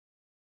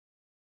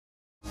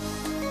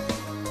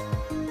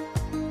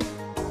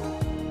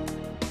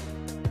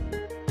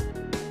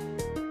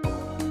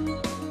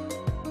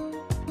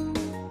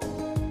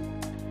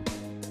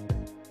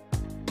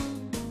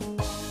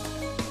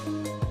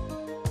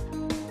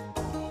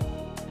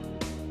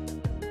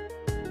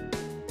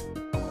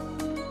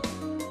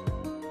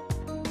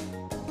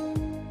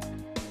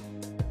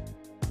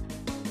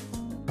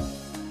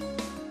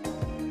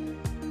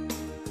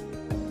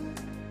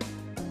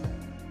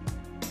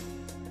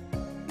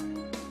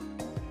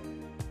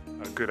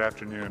Good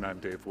afternoon. I'm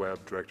Dave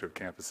Webb, Director of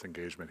Campus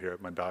Engagement here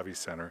at Mondavi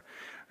Center.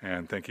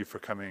 And thank you for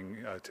coming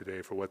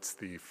today for what's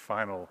the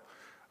final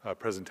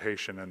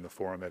presentation in the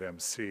Forum at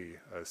MC,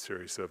 a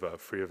series of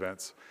free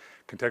events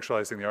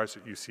contextualizing the arts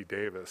at UC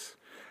Davis.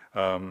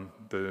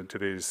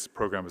 Today's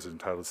program is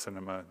entitled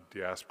Cinema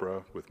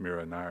Diaspora with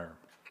Mira Nair.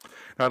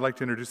 Now I'd like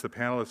to introduce the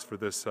panelists for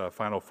this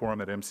final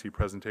Forum at MC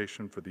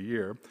presentation for the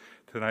year.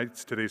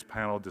 Today's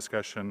panel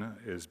discussion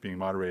is being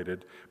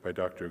moderated by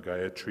Dr.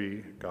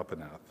 Gayatri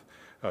Gopinath.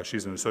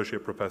 She's an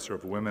associate professor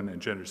of women and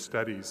gender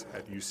studies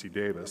at UC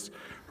Davis.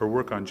 Her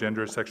work on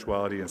gender,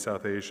 sexuality, and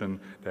South Asian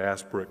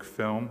diasporic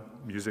film,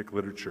 music,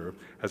 literature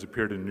has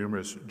appeared in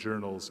numerous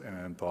journals and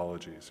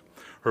anthologies.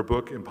 Her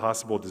book,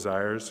 Impossible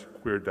Desires,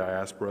 Queer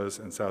Diasporas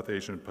and South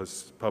Asian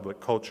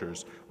Public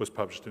Cultures, was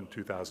published in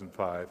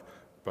 2005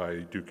 by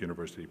Duke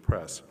University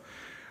Press.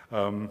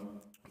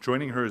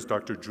 Joining her is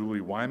Dr.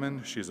 Juli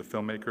Wyman. She is a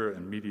filmmaker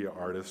and media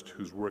artist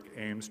whose work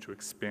aims to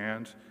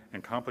expand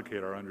and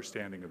complicate our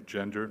understanding of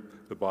gender,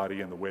 the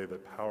body, and the way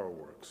that power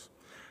works.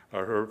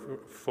 Her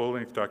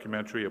full-length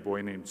documentary, A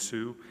Boy Named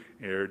Sue,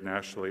 aired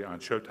nationally on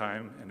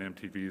Showtime and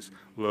MTV's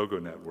Logo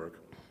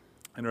Network.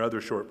 And her other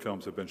short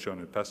films have been shown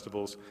in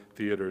festivals,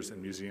 theaters, and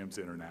museums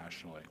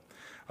internationally.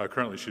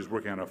 Currently, she's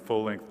working on a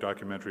full-length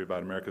documentary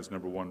about America's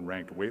 #1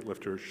 ranked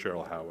weightlifter,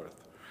 Cheryl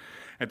Howarth.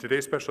 And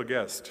today's special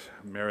guest,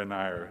 Mira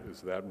Nair,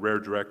 is that rare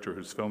director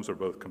whose films are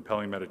both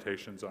compelling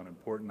meditations on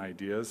important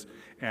ideas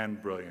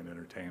and brilliant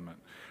entertainment.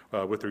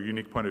 With her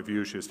unique point of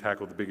view, she has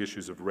tackled the big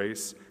issues of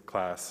race,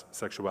 class,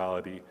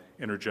 sexuality,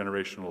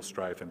 intergenerational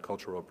strife, and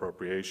cultural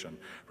appropriation,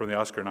 from the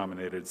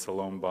Oscar-nominated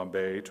Salaam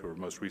Bombay to her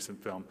most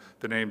recent film,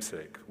 The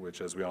Namesake,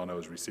 which, as we all know,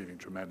 is receiving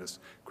tremendous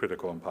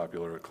critical and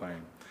popular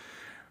acclaim.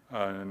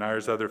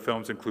 Nair's other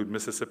films include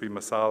Mississippi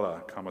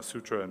Masala, Kama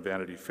Sutra, and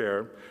Vanity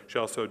Fair. She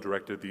also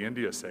directed the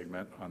India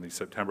segment on the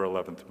September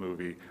 11th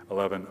movie,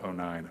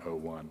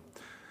 110901.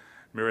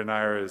 Mira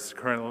Nair is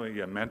currently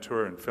a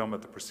mentor and film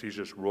at the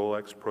prestigious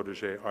Rolex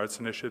Protégé Arts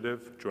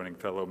Initiative, joining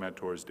fellow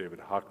mentors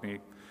David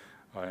Hockney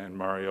and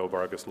Mario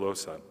Vargas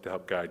Llosa to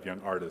help guide young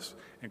artists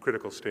in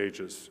critical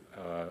stages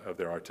of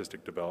their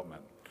artistic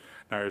development.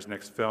 Nair's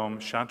next film,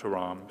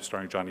 Shantaram,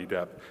 starring Johnny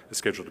Depp, is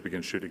scheduled to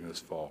begin shooting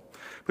this fall.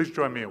 Please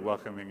join me in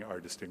welcoming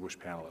our distinguished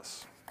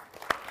panelists.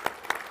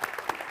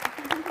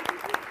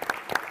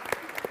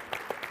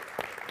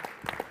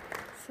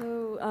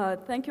 So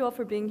thank you all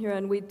for being here,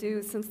 and we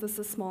do, since this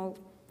is a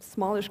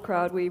smallish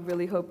crowd, we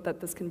really hope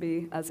that this can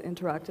be as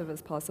interactive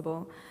as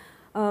possible.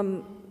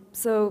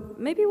 So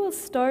maybe we'll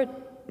start,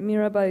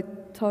 Mira, by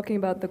talking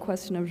about the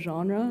question of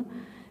genre,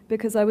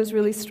 because I was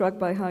really struck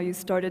by how you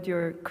started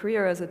your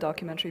career as a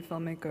documentary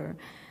filmmaker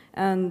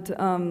and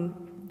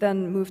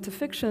then moved to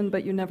fiction,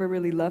 but you never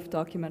really left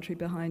documentary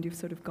behind. You've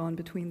sort of gone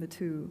between the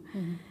two.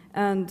 Mm-hmm.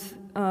 And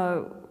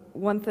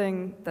one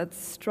thing that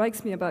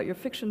strikes me about your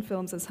fiction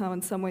films is how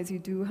in some ways you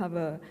do have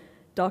a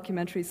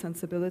documentary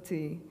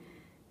sensibility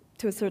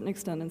to a certain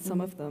extent in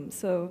some of them.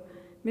 So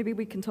maybe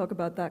we can talk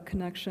about that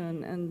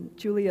connection. And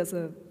Julie, as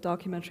a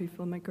documentary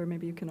filmmaker,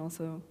 maybe you can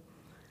also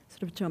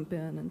sort of jump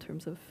in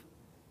terms of,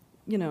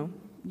 you know,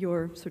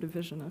 your sort of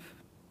vision of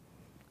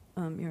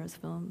Mira's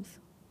films.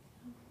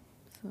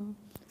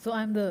 So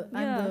I'm the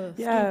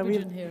stupid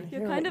pigeon here.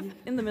 You're kind of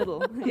in the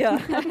middle. Yeah.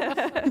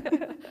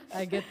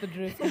 I get the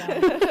drift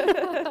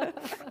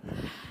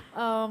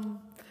now.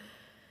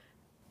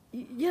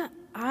 Yeah,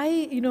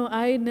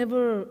 I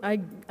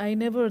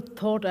never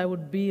thought I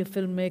would be a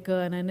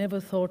filmmaker, and I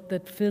never thought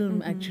that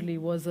film actually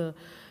was a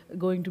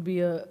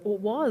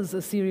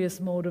serious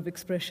mode of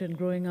expression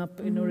growing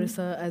up in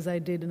Orissa, as I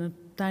did in a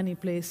tiny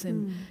place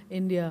in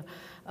India,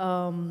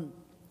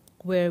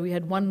 where we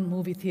had one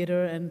movie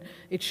theater and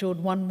it showed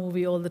one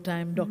movie all the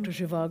time, Dr.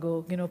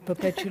 Zhivago,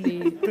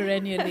 perpetually,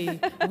 perennially,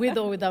 with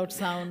or without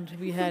sound.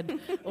 We had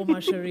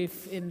Omar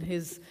Sharif in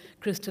his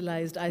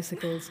crystallized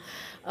icicles.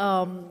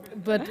 For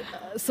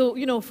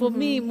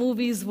me,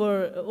 movies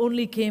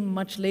only came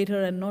much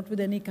later and not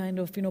with any kind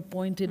of,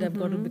 pointed, I've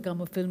got to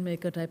become a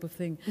filmmaker type of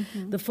thing.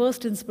 The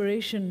first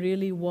inspiration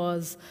really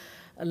was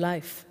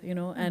life,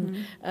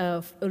 and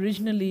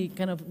originally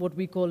kind of what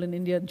we call in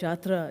India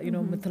jatra,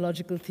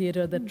 mythological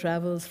theater that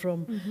travels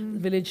from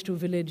village to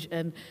village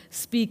and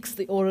speaks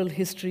the oral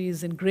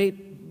histories in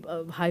great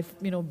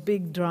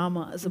big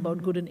dramas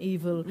about good and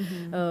evil,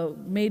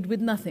 made with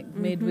nothing,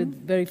 made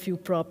with very few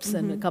props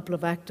and a couple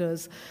of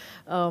actors.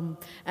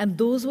 And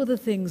those were the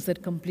things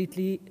that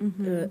completely,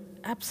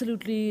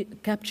 absolutely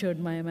captured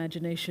my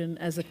imagination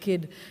as a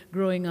kid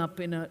growing up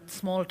in a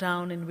small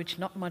town in which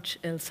not much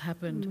else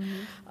happened.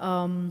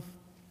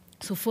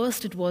 So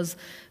first it was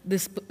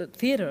this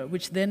theater,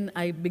 which then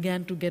I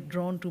began to get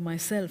drawn to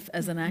myself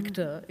as an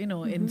actor,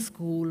 in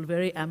school,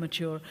 very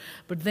amateur,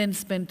 but then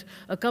spent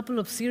a couple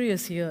of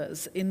serious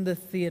years in the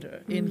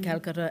theater in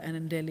Calcutta and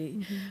in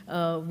Delhi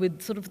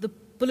with sort of the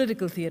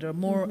political theater,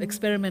 more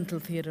experimental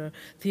theater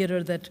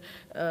that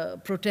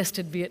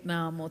protested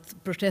Vietnam or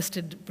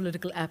protested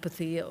political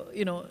apathy,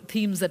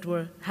 themes that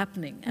were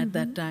happening at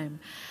that time.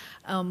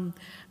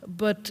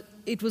 But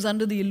it was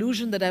under the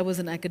illusion that I was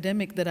an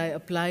academic that I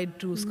applied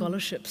to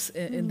scholarships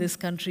in this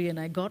country, and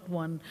I got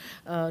one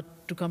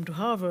to come to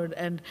Harvard.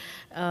 And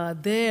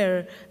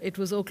there, it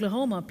was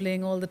Oklahoma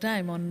playing all the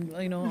time on,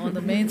 on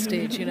the main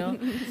stage,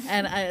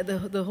 And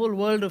the whole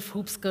world of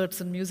hoop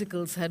skirts and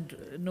musicals had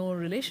no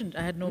relation.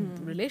 I had no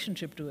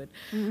relationship to it.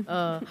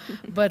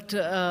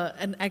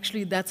 And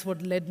actually, that's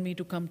what led me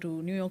to come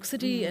to New York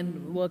City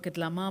and work at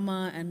La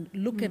Mama and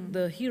look at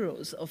the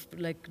heroes of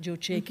like Joe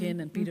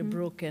Chaikin and Peter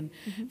Brook and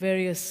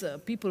various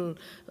people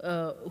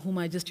whom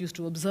I just used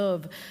to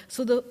observe.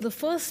 So the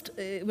first,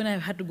 when I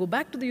had to go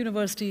back to the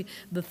university,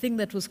 the thing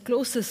that was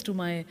closest to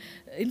my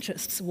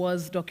interests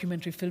was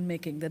documentary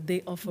filmmaking that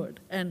they offered.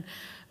 And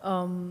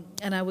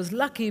I was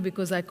lucky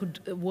because I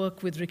could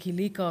work with Ricky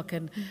Leacock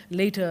and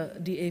later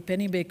D.A.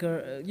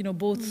 Pennebaker,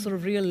 both sort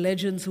of real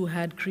legends who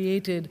had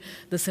created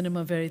the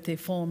cinema verite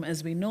form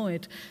as we know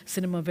it,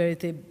 cinema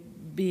verite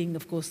being,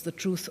 of course, the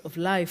truth of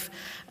life,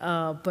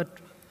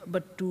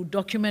 but to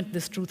document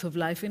this truth of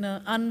life in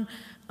an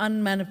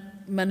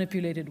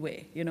unmanipulated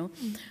way,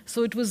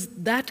 So it was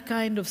that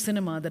kind of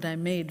cinema that I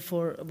made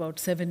for about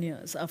 7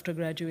 years after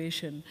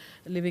graduation,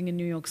 living in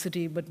New York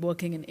City but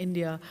working in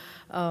India.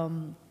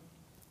 And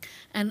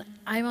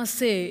I must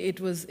say,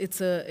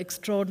 it's an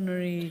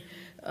extraordinary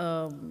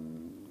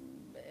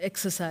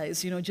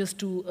exercise, just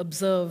to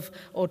observe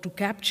or to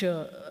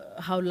capture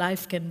how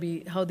life can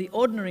be, how the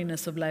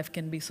ordinariness of life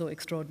can be so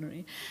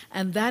extraordinary.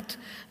 And that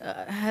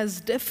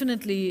has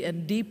definitely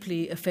and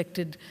deeply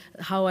affected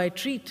how I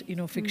treat,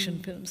 fiction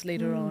films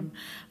later on.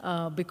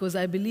 Because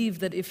I believe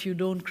that if you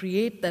don't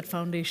create that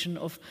foundation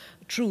of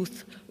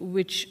truth,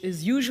 which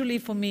is usually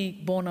for me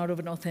born out of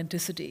an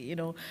authenticity,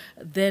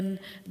 then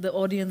the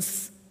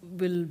audience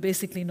will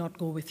basically not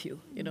go with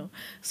you,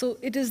 So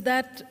it is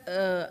that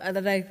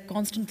that I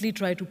constantly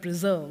try to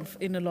preserve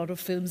in a lot of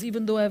films,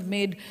 even though I've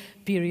made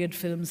period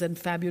films and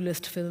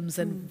fabulist films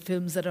and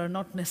films that are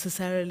not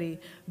necessarily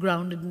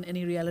grounded in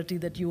any reality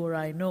that you or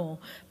I know.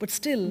 But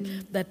still,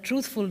 that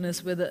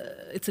truthfulness,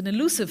 it's an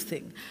elusive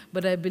thing,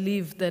 but I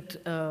believe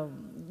that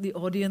the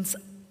audience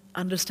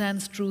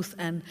understands truth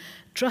and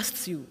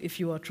trusts you if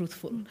you are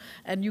truthful.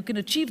 And you can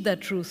achieve that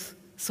truth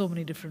so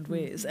many different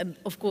ways. And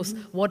of course,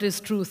 what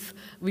is truth,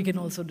 we can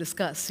also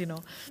discuss,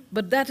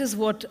 But that is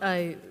what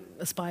I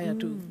aspire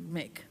to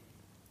make.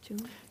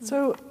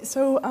 So,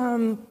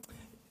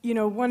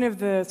 one of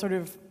the sort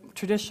of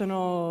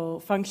traditional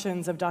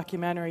functions of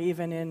documentary,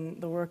 even in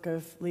the work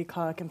of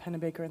Leacock and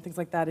Pennebaker and things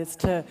like that, is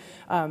to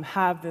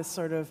have this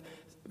sort of,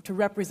 to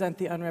represent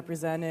the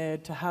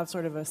unrepresented, to have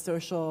sort of a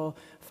social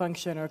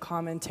function or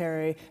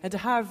commentary, and to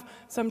have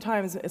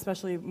sometimes,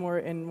 especially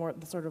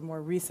the sort of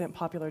more recent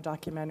popular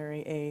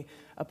documentary,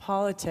 a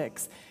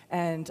politics.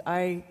 And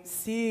I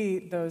see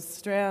those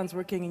strands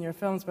working in your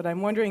films, but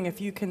I'm wondering if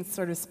you can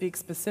sort of speak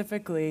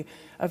specifically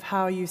of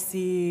how you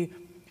see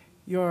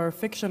your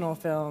fictional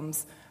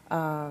films,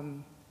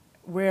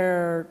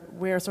 where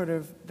sort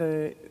of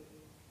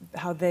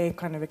how they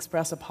kind of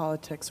express a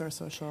politics or a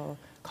social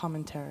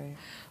commentary.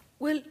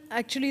 Well,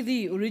 actually,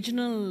 the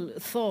original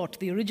thought,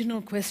 the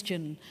original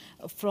question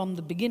from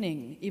the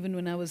beginning, even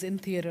when I was in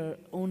theater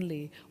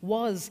only,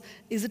 was,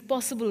 is it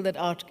possible that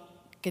art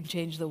can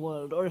change the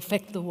world or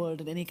affect the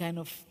world in any kind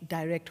of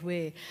direct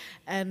way?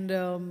 And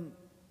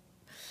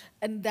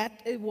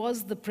that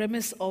was the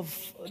premise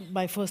of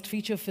my first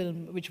feature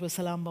film, which was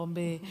Salaam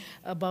Bombay,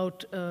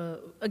 about,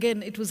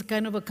 again, it was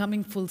kind of a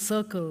coming full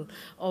circle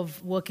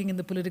of working in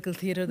the political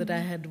theater that I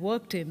had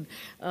worked in.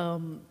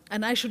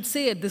 And I should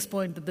say at this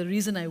point that the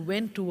reason I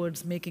went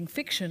towards making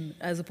fiction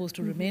as opposed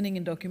to remaining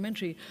in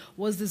documentary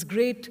was this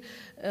great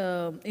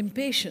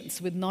impatience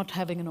with not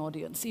having an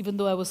audience, even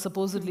though I was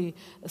supposedly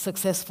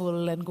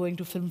successful and going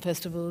to film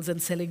festivals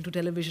and selling to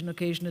television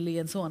occasionally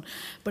and so on.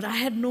 But I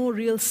had no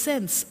real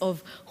sense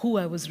of who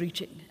I was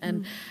reaching.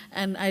 And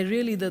I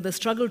really, the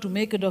struggle to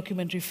make a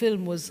documentary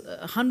film was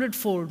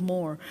 100-fold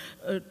more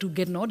to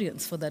get an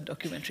audience for that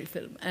documentary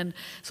film. And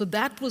so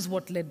that was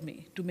what led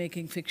me to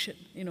making fiction,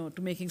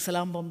 to making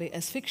Salaam Bombay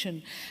as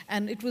fiction.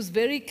 And it was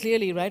very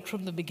clearly, right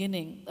from the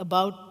beginning,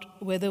 about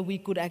whether we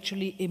could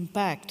actually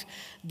impact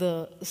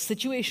the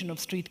situation of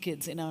street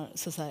kids in our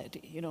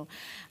society,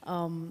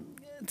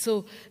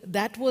 So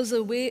that was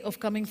a way of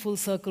coming full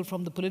circle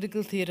from the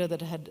political theater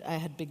that I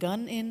had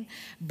begun in,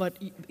 but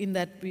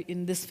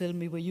in this film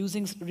we were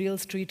using real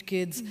street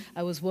kids.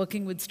 I was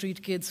working with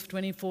street kids,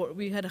 24,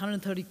 we had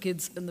 130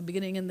 kids in the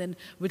beginning and then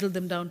whittled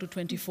them down to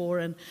 24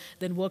 and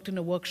then worked in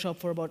a workshop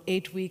for about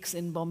 8 weeks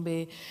in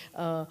Bombay,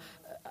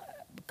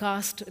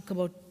 cast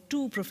about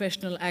 2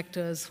 professional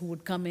actors who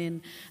would come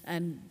in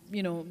and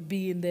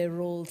be in their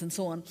roles and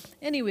so on.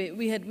 Anyway,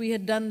 we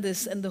had done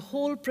this, and the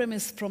whole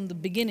premise from the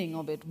beginning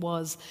of it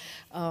was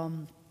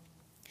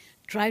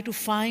try to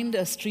find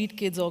a street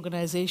kids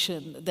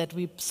organization that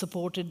we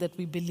supported, that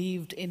we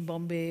believed in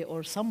Bombay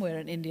or somewhere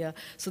in India,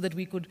 so that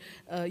we could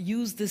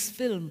use this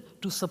film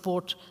to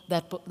support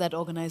that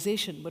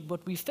organization. But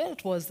what we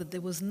felt was that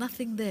there was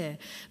nothing there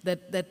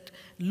that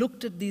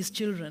looked at these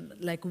children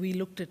like we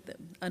looked at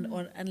them,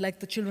 and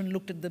like the children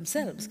looked at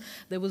themselves.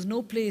 There was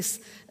no place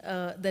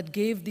that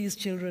gave these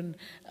children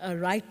a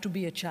right to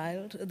be a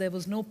child. There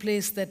was no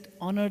place that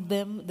honored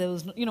them. There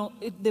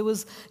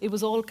was, it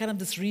was all kind of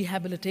this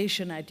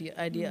rehabilitation idea.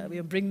 We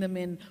bring them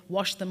in,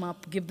 wash them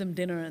up, give them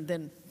dinner, and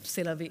then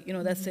c'est la vie,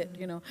 that's it,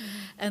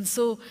 And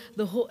so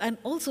and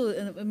also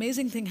an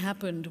amazing thing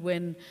happened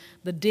when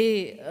the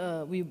day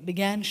we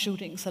began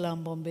shooting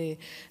Salaam Bombay.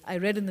 I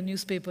read in the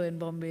newspaper in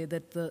Bombay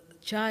that the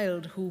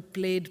child who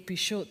played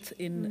Pishot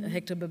in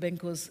Hector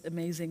Babenco's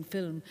amazing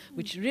film,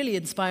 which really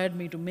inspired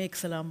me to make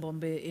Salaam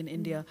Bombay in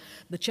India,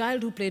 the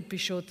child who played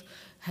Pishot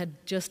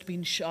had just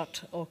been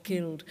shot or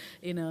killed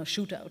in a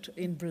shootout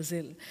in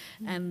Brazil.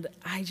 And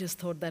I just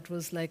thought that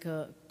was like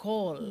a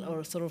call,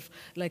 or sort of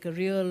like a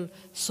real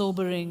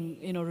sobering,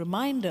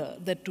 reminder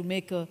that to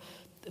make a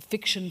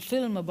fiction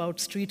film about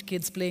street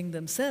kids playing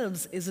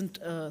themselves isn't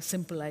a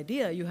simple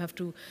idea. You have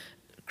to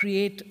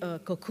create a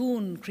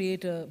cocoon,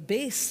 create a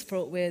base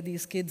for where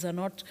these kids are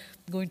not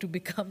going to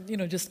become,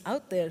 just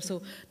out there.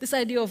 So this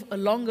idea of a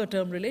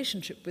longer-term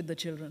relationship with the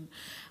children.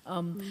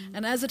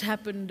 And as it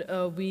happened,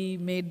 we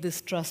made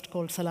this trust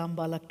called Salaam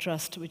Balak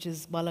Trust, which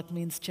is, Balak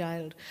means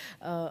child,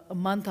 a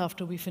month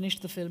after we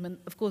finished the film. And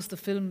of course, the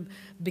film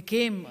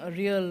became a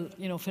real,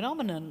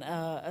 phenomenon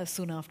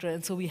soon after.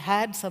 And so we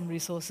had some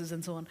resources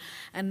and so on.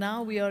 And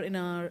now we are in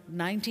our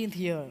 19th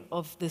year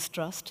of this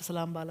trust,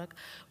 Salaam Balak.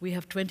 We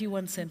have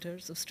 21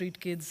 centers of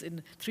street kids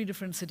in 3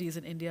 different cities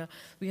in India.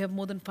 We have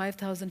more than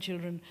 5,000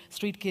 children,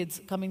 street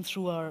kids, coming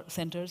through our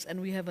centers.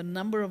 And we have a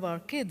number of our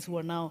kids who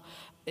are now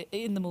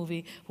in the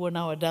movie, who are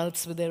now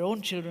adults with their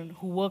own children,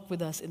 who work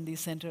with us in these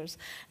centers.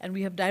 And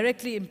we have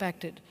directly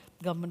impacted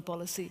government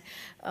policy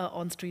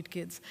on street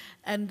kids.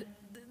 And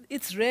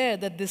it's rare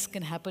that this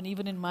can happen.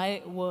 Even in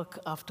my work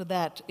after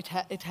that,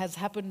 it has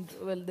happened.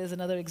 Well, there's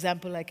another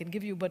example I can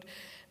give you, but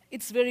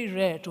it's very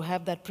rare to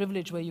have that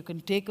privilege where you can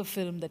take a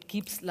film that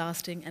keeps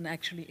lasting and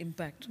actually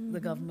impact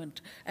the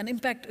government and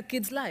impact a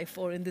kid's life,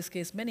 or in this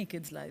case, many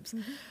kids' lives.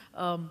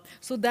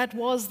 So that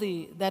was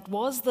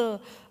the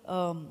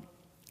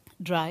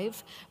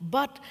drive.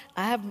 But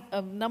I have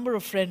a number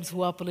of friends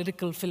who are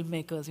political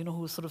filmmakers,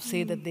 who sort of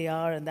say that they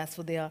are, and that's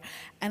what they are.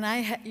 And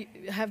I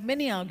have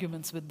many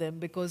arguments with them,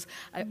 because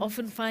I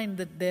often find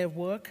that their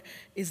work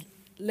is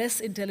less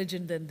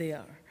intelligent than they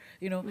are.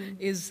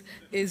 Is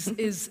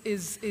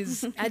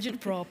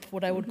agitprop,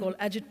 what I would call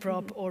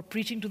agitprop, or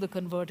preaching to the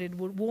converted,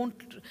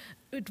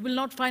 it will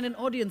not find an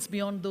audience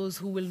beyond those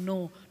who will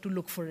know to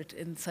look for it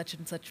in such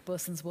and such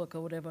person's work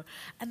or whatever.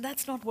 And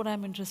that's not what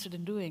I'm interested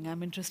in doing.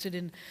 I'm interested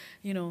in,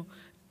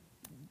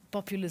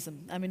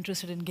 populism. I'm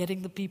interested in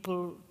getting the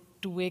people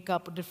to wake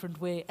up a different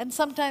way. And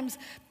sometimes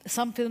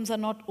some films are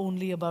not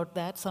only about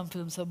that, some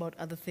films are about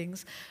other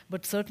things,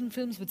 but certain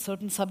films with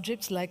certain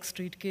subjects like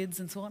street kids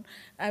and so on,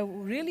 I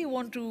really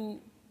want to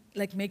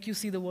make you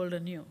see the world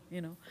anew,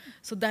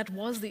 So that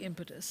was the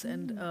impetus.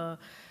 And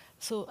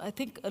so I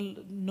think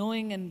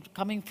knowing and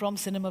coming from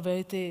cinema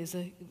verite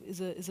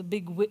is a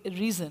big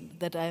reason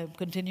that I am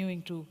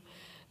continuing to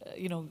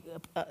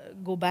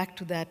go back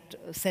to that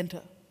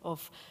center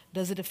of,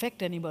 does it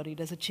affect anybody?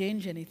 Does it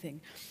change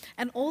anything?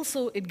 And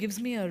also, it gives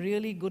me a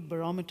really good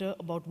barometer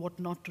about what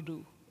not to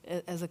do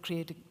as a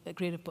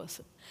creative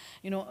person.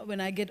 When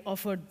I get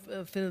offered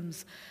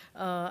films,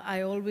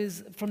 I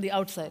always, from the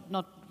outside,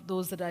 not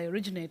those that I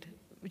originate,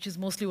 which is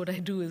mostly what I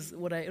do, is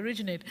what I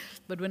originate,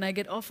 but when I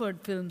get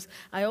offered films,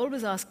 I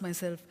always ask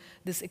myself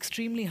this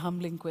extremely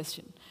humbling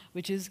question,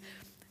 which is,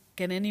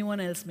 can anyone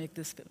else make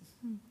this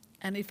film?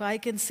 And if I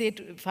can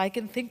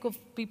think of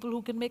people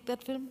who can make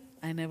that film,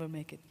 I never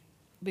make it,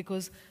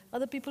 because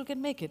other people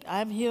can make it.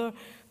 I'm here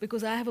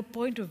because I have a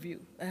point of view.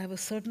 I have a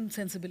certain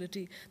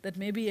sensibility that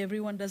maybe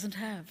everyone doesn't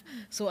have.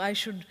 So I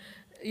should,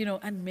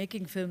 and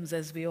making films,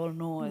 as we all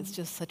know, is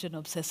just such an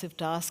obsessive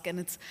task,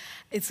 and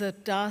it's a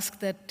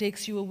task that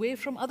takes you away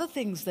from other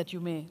things that you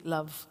may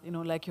love,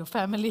 like your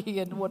family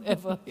and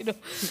whatever,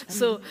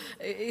 So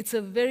it's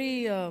a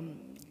very,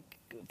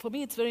 for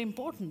me, it's very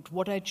important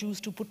what I choose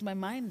to put my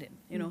mind in.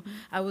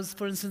 I was,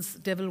 for instance,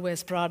 Devil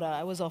Wears Prada.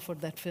 I was offered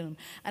that film,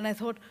 and I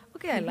thought,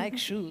 okay, I like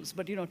shoes,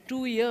 but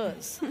 2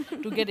 years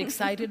to get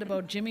excited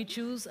about Jimmy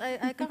Choos,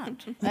 I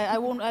can't. I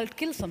won't. I'll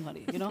kill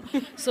somebody.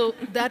 So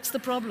that's the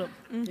problem.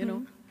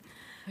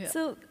 Yeah.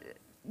 So,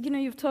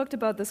 you've talked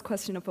about this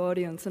question of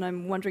audience, and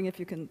I'm wondering if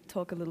you can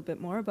talk a little bit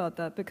more about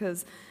that,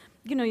 because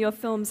your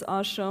films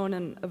are shown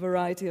in a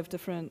variety of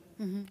different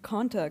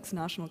contexts,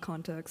 national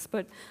contexts,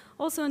 but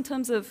also in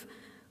terms of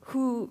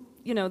who,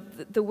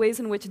 the ways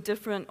in which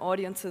different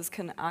audiences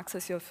can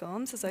access your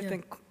films is, I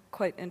think,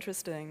 quite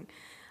interesting.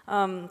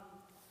 And,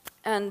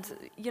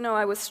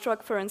 I was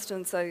struck, for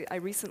instance, I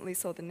recently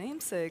saw The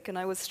Namesake, and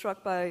I was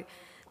struck by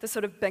the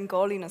sort of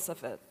Bengaliness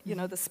of it,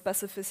 the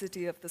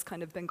specificity of this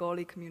kind of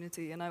Bengali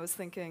community. And I was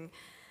thinking,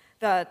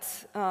 that,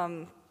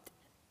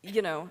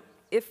 you know,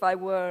 if I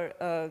were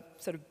a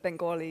sort of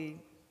Bengali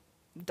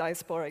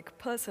diasporic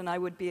person, I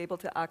would be able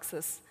to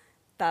access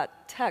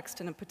that text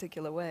in a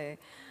particular way.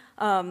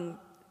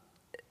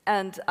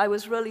 And I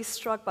was really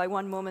struck by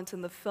one moment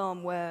in the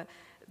film where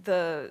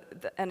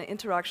an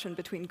interaction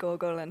between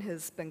Gogol and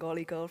his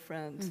Bengali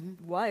girlfriend,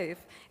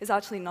 wife, is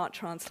actually not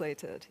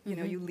translated. You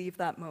know, you leave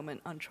that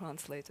moment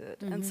untranslated.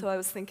 And so I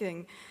was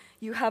thinking,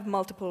 you have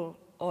multiple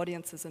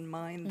audiences in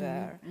mind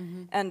there.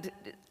 And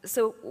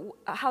so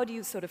how do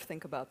you sort of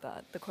think about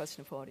that, the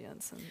question of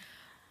audience? And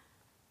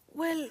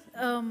well,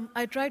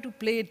 I try to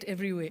play it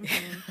every way,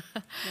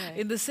 Right.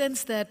 in the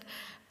sense that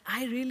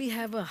I really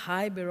have a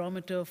high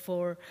barometer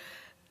for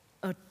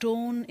a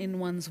tone in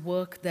one's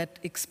work that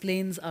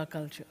explains our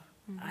culture.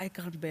 I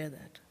can't bear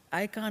that.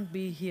 I can't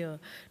be here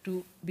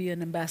to be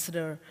an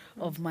ambassador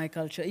of my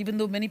culture, even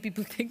though many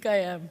people think I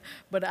am,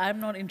 but I'm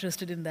not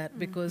interested in that,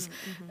 because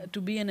to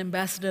be an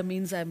ambassador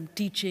means I'm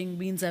teaching,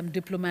 means I'm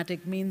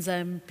diplomatic, means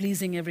I'm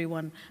pleasing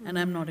everyone, and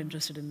I'm not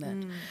interested in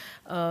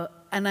that.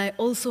 And I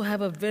also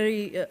have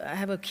I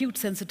have a acute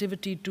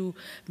sensitivity to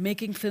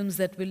making films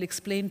that will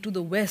explain to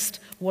the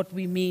West what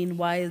we mean,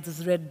 why is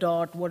this red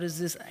dot, what is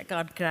this, I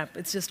can't crap,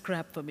 it's just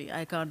crap for me,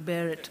 I can't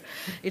bear it.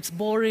 It's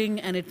boring,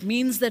 and it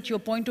means that your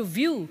point of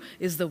view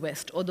is the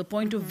West, or the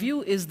point of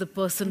view is the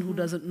person who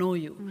doesn't know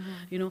you,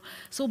 you know.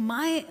 So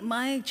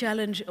my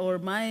challenge or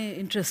my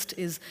interest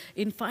is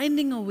in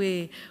finding a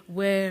way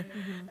where,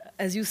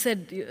 as you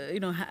said, you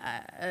know,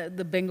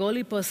 the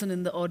Bengali person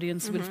in the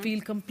audience will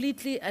feel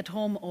completely at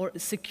home or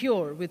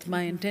secure with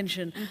my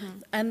intention,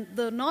 and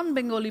the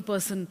non-Bengali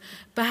person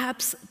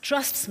perhaps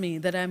trusts me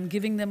that I'm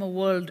giving them a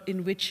world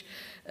in which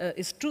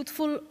is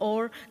truthful,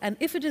 and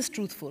if it is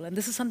truthful, and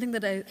this is something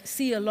that I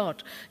see a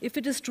lot, if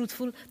it is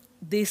truthful,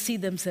 they see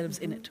themselves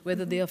in it.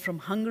 Whether they are from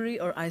Hungary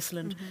or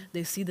Iceland,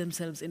 they see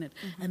themselves in it.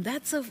 And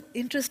that's an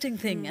interesting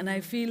thing, and I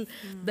feel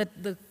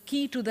that the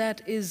key to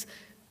that is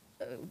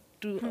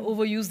to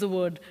overuse the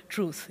word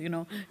truth, you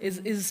know,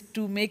 is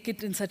to make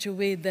it in such a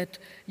way that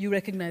you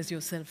recognize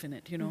yourself in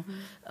it, you know.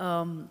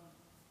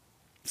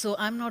 So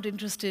I'm not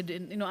interested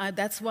in, you know,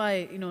 that's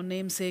why, you know,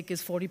 Namesake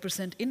is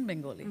 40% in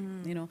Bengali,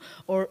 you know,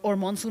 or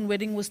Monsoon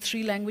Wedding was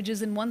 3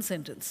 languages in 1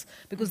 sentence,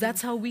 because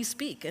that's how we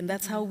speak and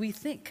that's how we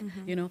think,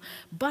 you know.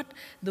 But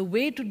the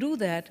way to do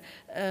that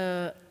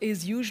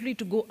is usually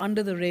to go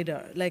under the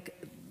radar. Like,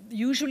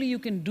 usually you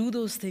can do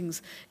those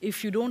things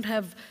if you don't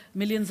have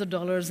millions of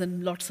dollars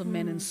and lots of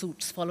men in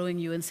suits following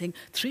you and saying,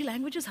 3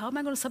 languages, how am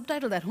I going to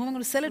subtitle that? Who am I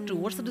going to sell it to?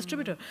 What's the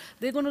distributor?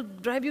 They're going to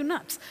drive you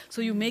nuts.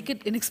 So you make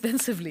it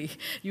inexpensively,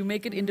 you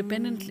make it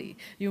independently,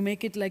 you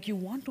make it like you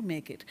want to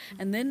make it.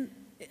 And then,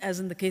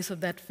 as in the case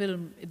of that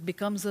film, it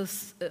becomes a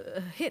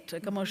hit, a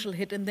commercial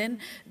hit, and then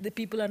the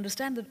people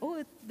understand that,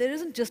 oh, there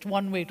isn't just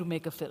one way to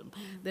make a film.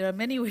 There are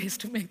many ways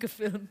to make a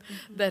film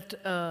that,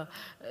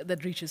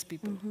 that reaches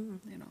people,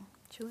 you know.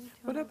 Julie,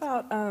 What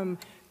about,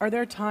 are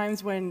there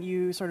times when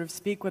you sort of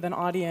speak with an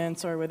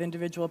audience or with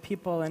individual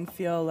people and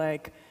feel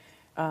like,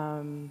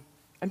 I'm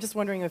just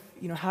wondering if,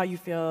 you know, how you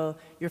feel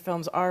your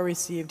films are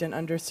received and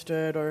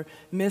understood or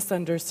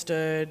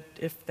misunderstood,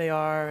 if they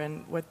are,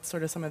 and what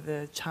sort of some of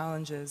the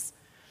challenges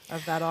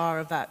of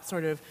that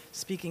sort of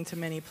speaking to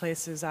many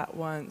places at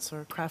once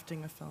or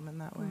crafting a film in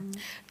that way?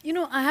 You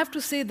know, I have to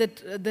say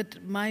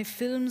that my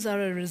films are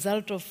a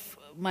result of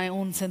my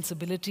own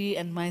sensibility,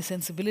 and my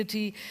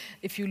sensibility,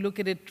 if you look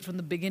at it from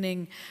the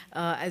beginning,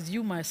 as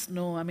you must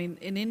know, I mean,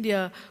 in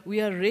India, we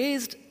are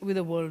raised with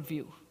a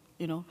worldview,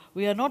 you know.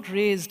 We are not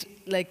raised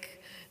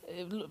like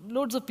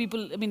loads of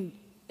people, I mean,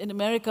 in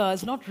America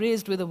is not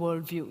raised with a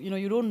worldview. You know,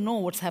 you don't know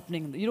what's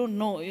happening. You don't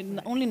know,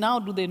 only now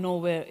do they know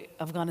where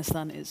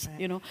Afghanistan is,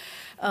 you know.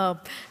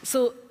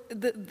 So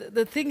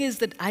the thing is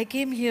that I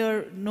came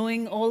here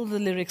knowing all the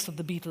lyrics of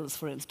the Beatles,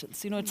 for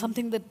instance. You know, it's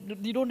something that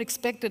you don't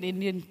expect an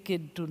Indian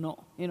kid to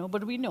know, you know,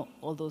 but we know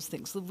all those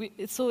things.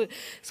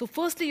 So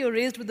firstly, you're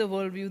raised with a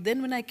worldview.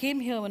 Then when I came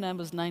here when I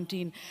was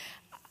 19,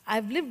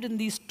 I've lived in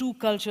these 2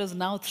 cultures,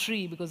 now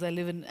 3, because I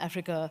live in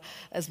Africa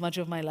as much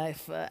of my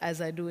life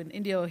as I do in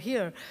India or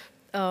here,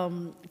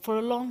 for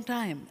a long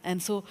time.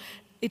 And so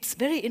it's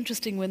very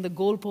interesting when the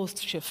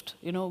goalposts shift,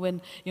 you know,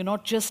 when you're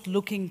not just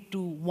looking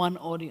to one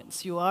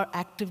audience, you are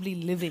actively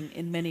living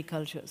in many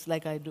cultures,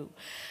 like I do.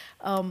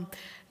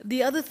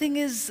 The other thing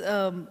is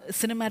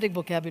cinematic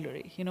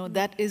vocabulary. You know,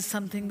 that is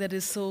something that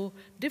is so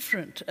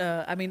different.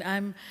 I mean,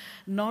 I'm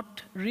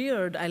not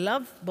reared, I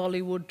love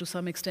Bollywood to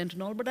some extent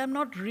and all, but I'm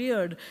not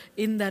reared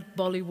in that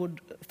Bollywood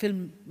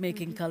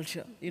filmmaking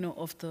culture, you know,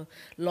 of the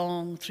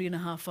long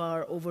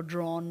 3.5-hour,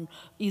 overdrawn,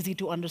 easy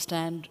to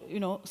understand,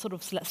 you know, sort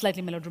of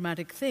slightly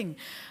melodramatic thing.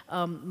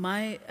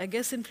 My, I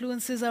guess,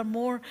 influences are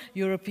more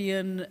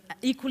European,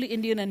 equally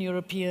Indian and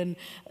European,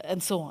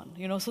 and so on,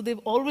 you know. So they've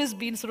always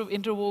been sort of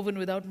interwoven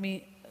without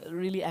me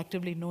really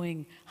actively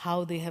knowing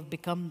how they have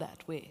become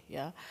that way,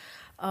 yeah.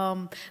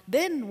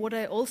 Then what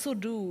I also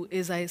do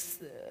is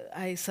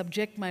I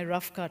subject my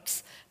rough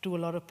cuts to a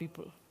lot of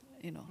people,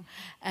 you know,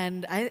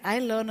 and I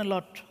learn a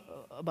lot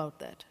about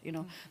that, you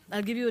know.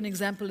 I'll give you an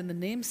example in the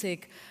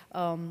Namesake.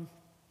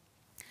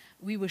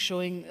 we were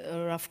showing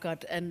a rough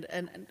cut and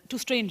to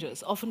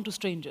strangers, often to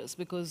strangers,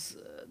 because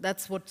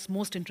that's what's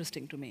most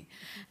interesting to me.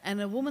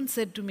 And a woman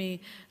said to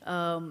me,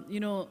 you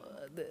know,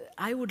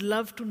 I would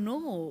love to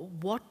know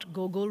what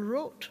Gogol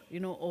wrote, you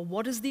know, or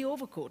what is the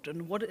overcoat,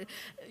 and what,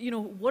 you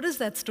know, what is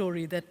that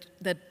story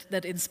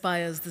that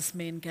inspires this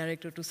main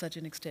character to such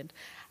an extent.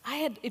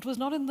 It was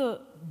not in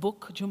the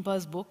book,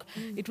 Jhumpa's book,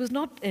 it was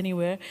not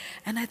anywhere,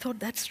 and I thought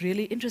that's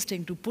really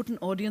interesting to put an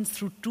audience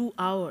through 2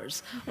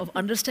 hours of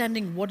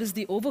understanding what is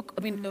the overcoat,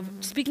 I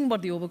mean, speaking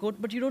about the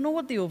overcoat, but you don't know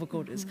what the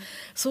overcoat is.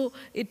 So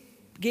it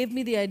gave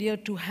me the idea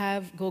to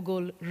have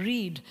Gogol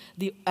read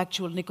the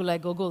actual Nikolai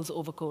Gogol's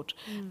overcoat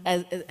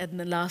as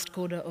the last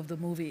coda of the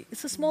movie.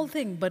 It's a small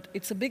thing, but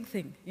it's a big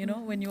thing, you know,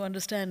 when you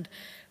understand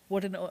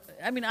what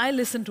I mean, I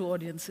listen to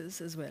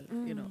audiences as well,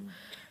 you know,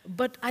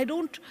 but I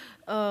don't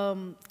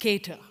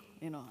cater,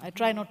 you know. I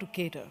try not to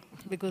cater,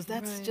 because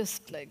that's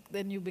just like,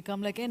 then you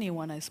become like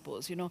anyone, I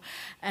suppose, you know.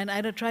 And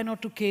I try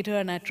not to cater,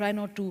 and I try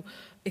not to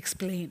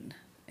explain,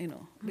 you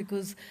know,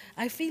 because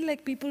I feel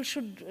like people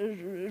should,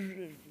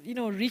 you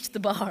know, reach the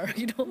bar,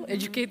 you know,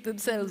 educate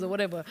themselves or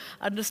whatever,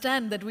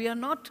 understand that we are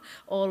not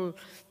all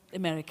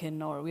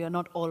American, or we are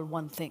not all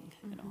one thing,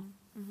 you know.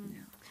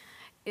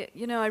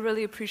 You know, I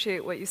really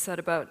appreciate what you said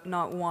about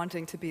not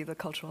wanting to be the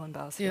cultural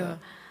ambassador.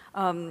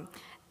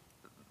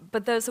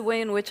 But there's a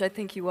way in which I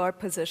think you are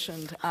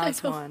positioned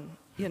as one,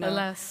 you know.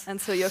 Alas. And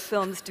so your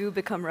films do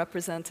become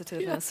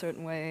representative in a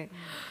certain way.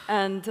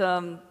 And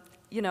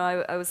you know,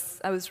 I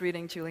was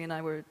reading, Julie and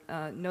I were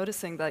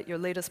noticing that your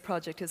latest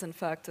project is, in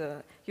fact,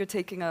 you're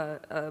taking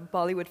a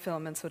Bollywood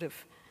film and sort of,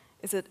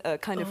 is it a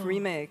kind of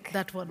remake?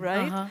 That one,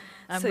 right?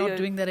 I'm So not you're-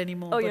 doing that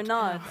anymore. Oh, you're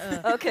not?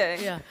 Okay.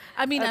 Yeah,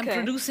 I mean, I'm Okay.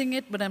 producing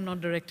it, but I'm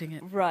not directing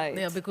it. Right.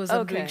 Yeah, because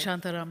I'm doing Okay.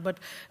 Shantaram. But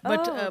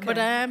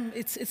okay. I am.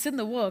 It's in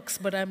the works,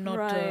 but I'm not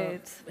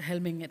Right.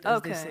 helming it, as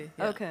Okay, they say.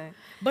 Yeah. okay.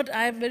 But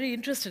I'm very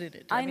interested in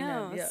it. I mean,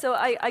 know. yeah. So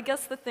I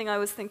guess the thing I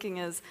was thinking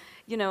is,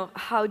 you know,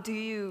 how do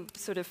you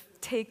sort of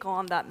take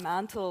on that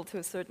mantle to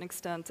a certain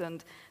extent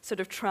and sort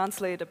of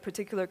translate a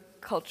particular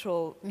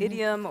cultural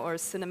idiom or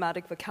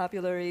cinematic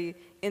vocabulary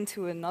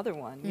into another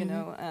one, you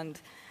know?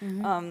 And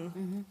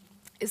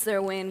is there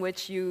a way in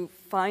which you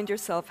find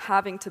yourself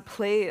having to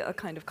play a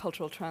kind of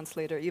cultural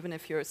translator, even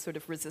if you're sort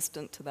of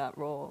resistant to that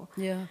role?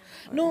 Yeah.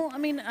 No, I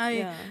mean,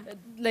 Yeah.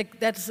 like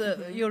that's,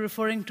 you're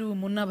referring to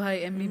Munna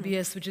Bhai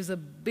MBBS, which is a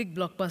big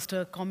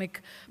blockbuster,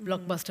 comic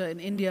blockbuster in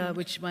India,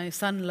 which my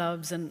son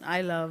loves and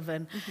I love.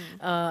 And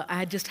I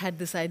had just had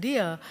this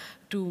idea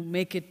to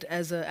make it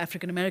as an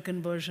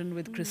African-American version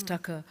with Chris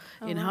Tucker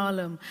in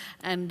Harlem.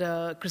 And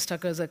Chris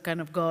Tucker is a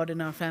kind of god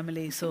in our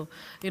family, so,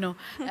 you know,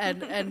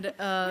 and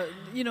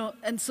you know,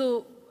 and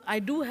so I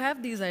do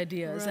have these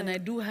ideas, and I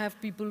do have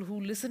people who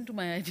listen to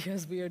my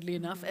ideas, weirdly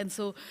enough, and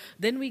so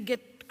then we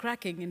get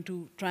cracking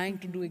into trying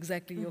to do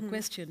exactly your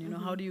question, you know,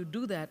 how do you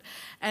do that?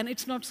 And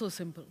it's not so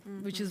simple,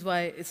 which is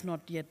why it's not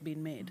yet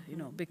been made, you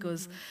know,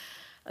 because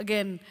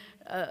again,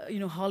 you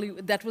know,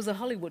 Hollywood, that was a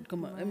Hollywood,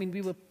 I mean,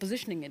 we were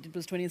positioning it, it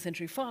was 20th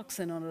Century Fox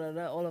and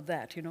all of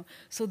that, you know.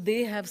 So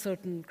they have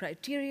certain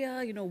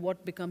criteria, you know,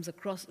 what becomes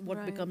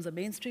becomes a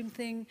mainstream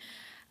thing.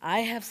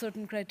 I have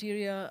certain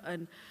criteria,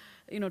 and,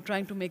 you know,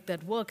 trying to make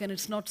that work, and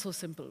it's not so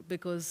simple,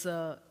 because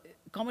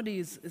comedy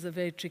is a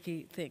very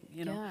tricky thing,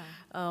 you know.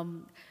 Yeah.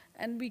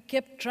 And we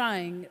kept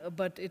trying,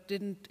 but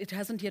it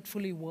hasn't yet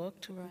fully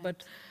worked. Right.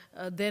 But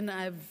then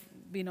I've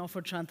been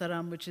offered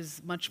Shantaram, which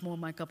is much more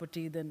my cup of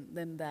tea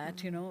than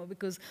that, you know,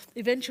 because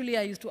eventually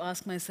I used to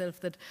ask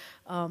myself that,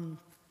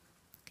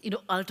 you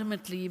know,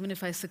 ultimately, even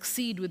if I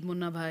succeed with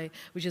Munna Bhai,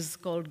 which is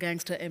called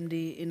Gangster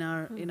MD in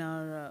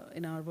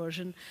our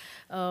version,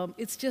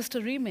 it's just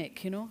a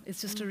remake, you know.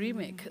 It's just a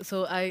remake.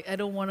 So I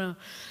don't want to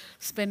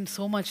spend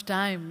so much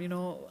time, you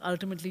know,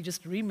 ultimately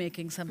just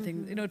remaking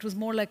something. You know, it was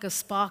more like a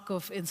spark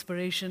of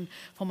inspiration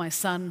for my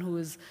son, who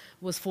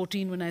was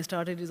 14 when I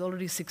started. He's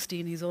already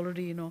 16. He's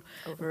already, you know,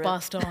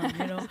 passed on,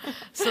 you know.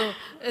 So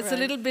it's a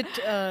little bit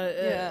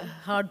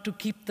hard to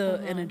keep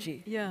the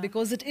energy,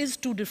 because it is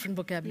 2 different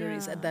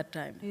vocabularies at that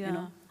time, you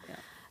know. Yeah.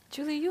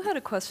 Julie, you had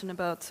a question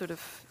about sort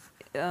of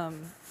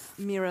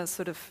Mira's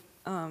sort of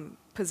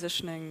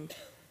positioning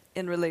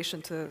in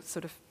relation to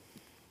sort of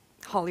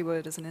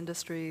Hollywood as an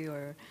industry,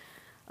 or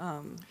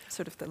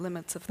sort of the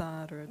limits of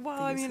that, or well,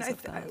 the I mean, uses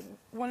of that.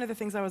 one of the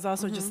things I was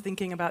also just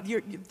thinking about,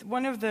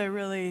 one of the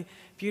really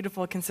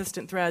beautiful,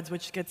 consistent threads,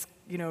 which gets,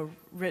 you know,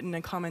 written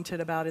and commented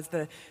about, is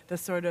the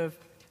sort of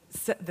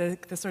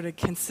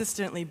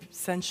consistently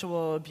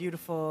sensual,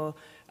 beautiful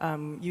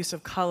use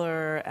of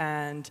color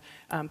and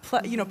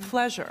you know,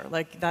 pleasure.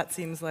 Like, that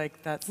seems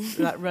like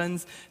that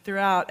runs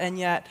throughout, and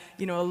yet,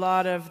 you know, a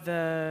lot of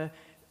the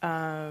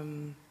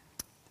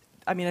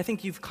I mean, I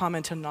think you've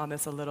commented on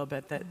this a little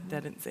bit,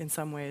 that in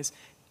some ways,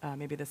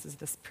 maybe this is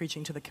this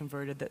preaching to the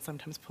converted, that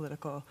sometimes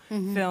political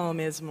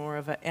film is more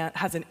of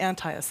has an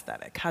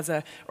anti-aesthetic,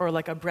 or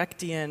like a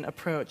Brechtian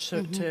approach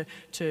to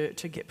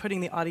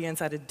putting the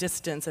audience at a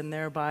distance, and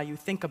thereby you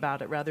think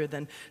about it rather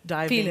than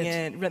diving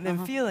in, rather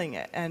than feeling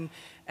it. And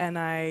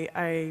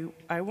I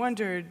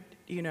wondered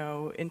you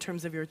know, in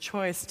terms of your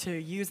choice to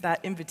use that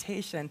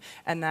invitation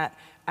and that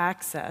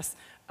access.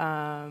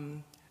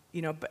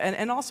 You know,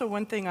 and also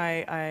one thing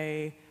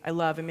I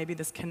love, and maybe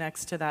this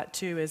connects to that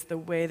too, is the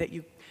way that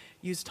you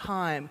use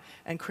time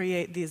and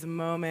create these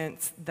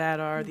moments that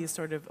are these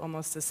sort of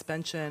almost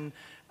suspension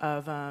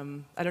of,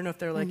 I don't know if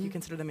they're like, you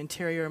consider them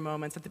interior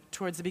moments.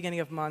 Towards the beginning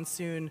of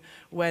Monsoon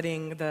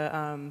wedding,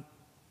 the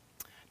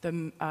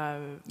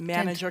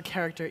manager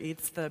character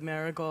eats the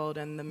marigold,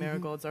 and the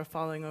marigolds are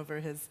falling over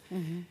his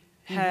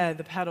head,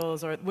 the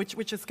petals, or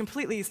which is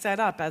completely set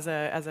up as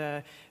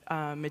a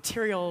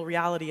material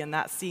reality in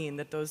that scene,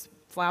 that those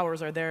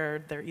flowers are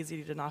there, they're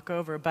easy to knock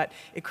over, but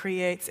it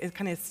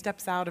kind of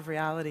steps out of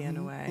reality in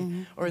a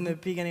way. Or in the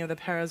beginning of the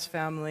Perez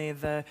family,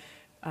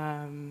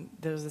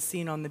 there's a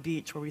scene on the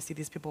beach where we see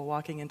these people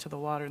walking into the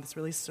water, and it's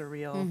really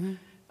surreal.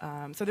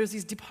 So there's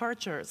these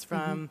departures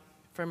from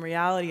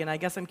reality, and I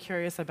guess I'm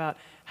curious about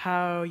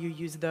how you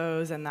use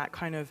those and that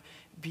kind of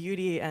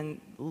beauty and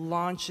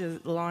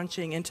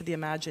launching into the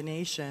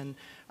imagination,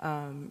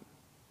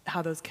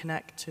 how those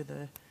connect to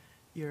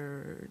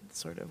your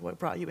sort of what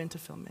brought you into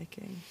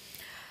filmmaking.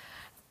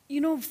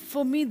 You know,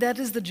 for me, that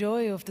is the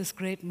joy of this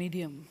great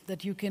medium,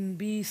 that you can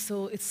be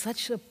so, it's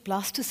such a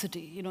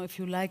plasticity. You know, if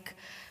you like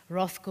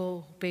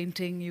Rothko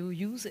painting, you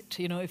use it.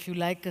 You know, if you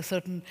like a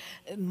certain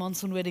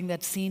Monsoon wedding,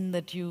 that scene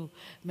that you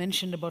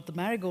mentioned about the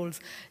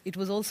marigolds, it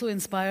was also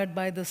inspired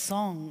by the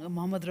song, a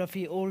Mohammed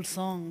Rafi old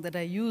song that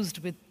I used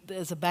with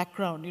as a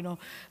background. You know,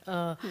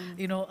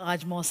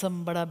 Aaj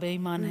mausam bada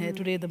beiman hai.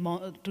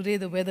 Today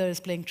the weather is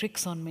playing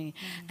tricks on me.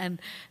 And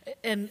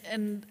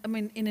I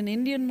mean, in an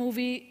Indian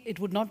movie, it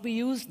would not be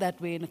used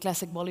that way in a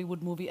classic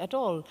Bollywood movie at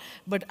all.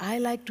 But I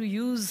like to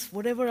use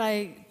whatever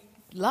I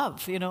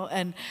love, you know,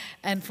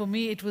 and for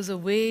me it was a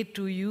way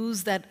to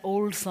use that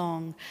old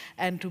song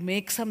and to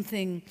make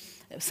something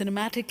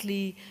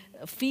cinematically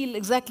feel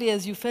exactly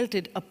as you felt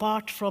it,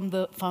 apart from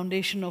the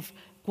foundation of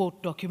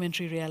quote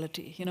documentary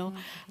reality, you know.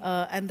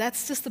 And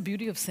that's just the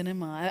beauty of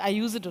cinema. I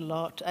use it a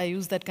lot. I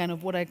use that kind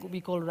of what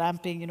we call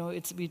ramping, you know.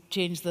 We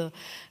change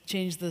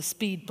the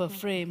speed per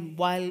frame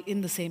while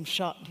in the same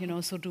shot, you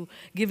know, so to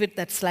give it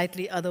that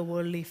slightly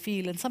otherworldly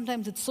feel. And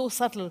sometimes it's so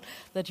subtle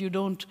that you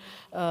don't,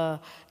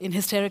 in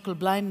Hysterical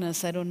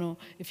Blindness, I don't know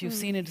if you've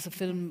seen it, it's a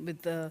film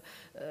with,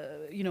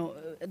 you know,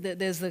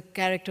 there's the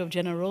character of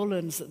Jenna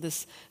Rollins,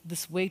 this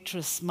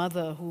waitress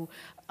mother who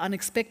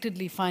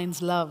unexpectedly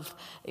finds love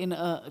in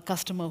a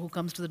customer who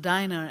comes to the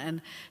diner, and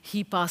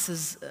he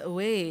passes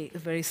away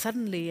very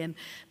suddenly, and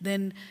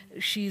then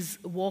she's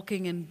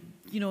walking and,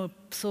 you know,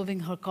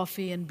 serving her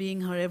coffee and being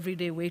her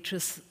everyday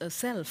waitress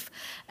self.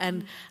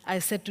 And I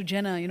said to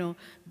Jenna, you know,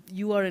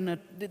 you are in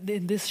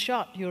this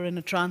shot, you're in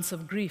a trance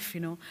of grief,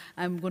 you know.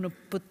 I'm going to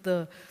put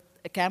the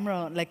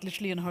camera like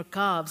literally in her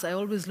calves. I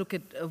always look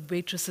at a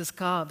waitress's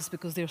calves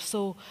because they're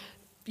so,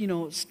 you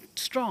know,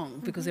 strong,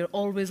 because they're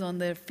always on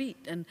their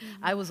feet. And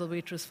I was a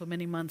waitress for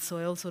many months, so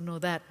I also know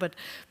that. But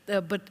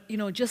you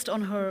know, just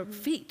on her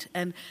feet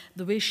and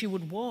the way she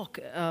would walk,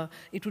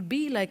 it would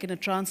be like in a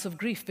trance of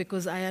grief,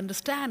 because I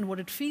understand what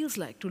it feels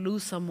like to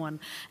lose someone.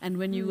 And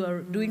when you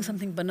are doing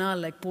something banal,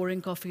 like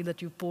pouring coffee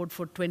that you've poured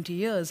for 20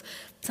 years,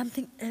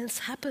 something else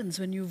happens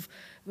when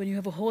you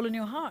have a hole in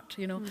your heart,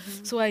 you know.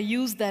 So I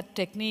use that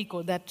technique,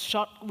 or that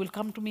shot will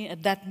come to me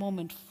at that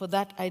moment for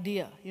that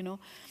idea, you know.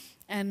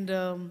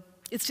 And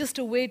it's just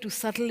a way to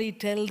subtly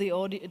tell the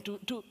audience,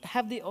 to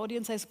have the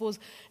audience, I suppose,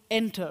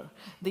 enter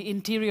the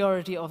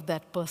interiority of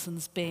that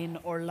person's pain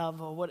or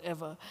love or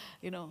whatever.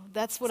 You know,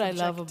 that's what I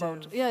love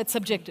about. Yeah, it's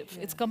subjective.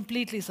 Yeah. It's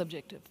completely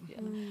subjective. Yeah.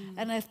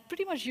 And I've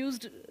pretty much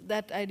used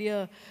that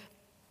idea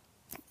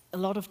a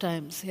lot of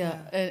times.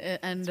 Yeah,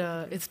 and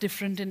it's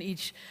different in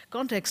each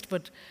context,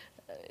 but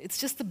it's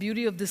just the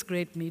beauty of this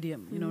great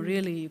medium. You know,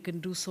 really, you can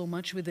do so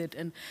much with it.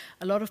 And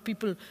a lot of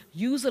people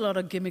use a lot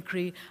of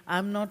gimmickry.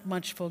 I'm not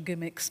much for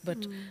gimmicks,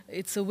 but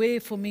it's a way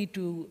for me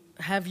to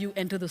have you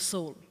enter the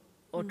soul,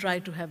 or try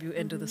to have you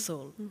enter the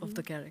soul of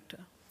the character.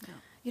 Yeah.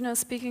 You know,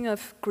 speaking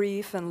of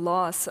grief and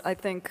loss, I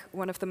think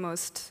one of the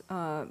most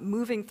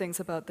moving things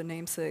about The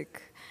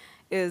Namesake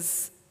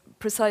is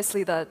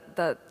precisely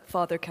that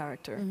father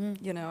character,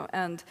 you know.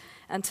 And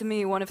to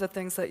me, one of the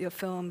things that your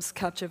films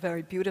capture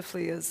very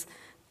beautifully is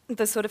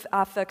the sort of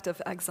affect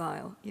of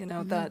exile, you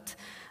know, that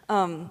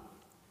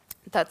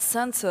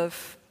sense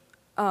of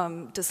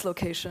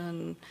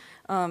dislocation,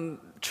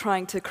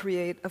 trying to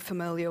create a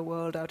familiar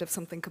world out of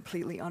something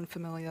completely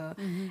unfamiliar.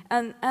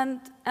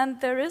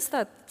 And there is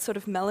that sort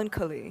of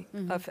melancholy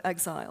of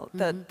exile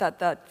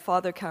that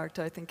father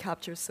character, I think,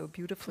 captures so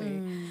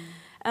beautifully.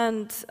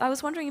 And I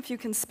was wondering if you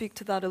can speak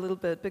to that a little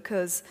bit,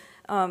 because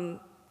in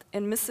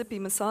Mississippi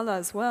Masala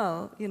as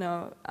well, you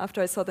know,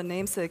 after I saw The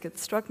Namesake, it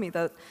struck me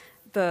that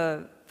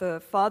the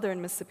father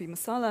in Mississippi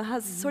Masala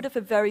has sort of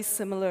a very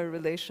similar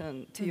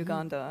relation to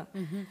Uganda.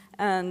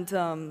 And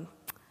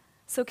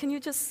so can you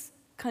just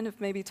kind of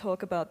maybe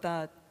talk about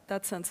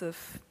that sense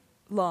of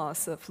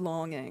loss, of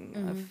longing,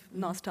 of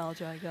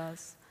nostalgia, I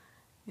guess?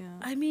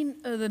 I mean,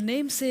 the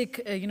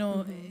Namesake, you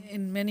know,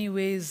 in many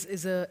ways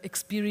is a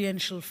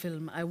experiential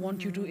film. I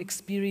want you to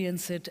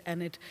experience it,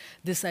 and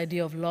this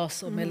idea of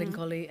loss or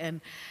melancholy,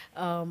 and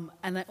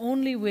the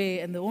only way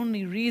and the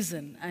only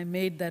reason I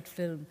made that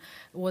film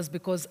was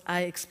because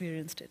I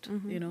experienced it,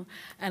 you know,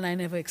 and I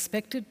never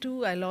expected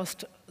to. I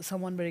lost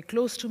someone very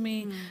close to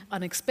me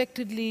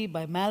unexpectedly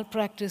by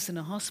malpractice in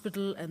a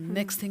hospital, and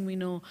next thing we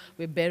know,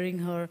 we're burying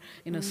her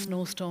in a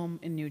snowstorm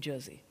in New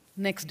Jersey.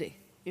 Next day.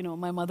 You know,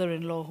 my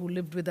mother-in-law who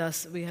lived with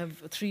us, we have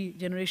 3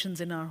 generations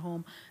in our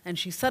home, and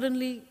she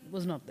suddenly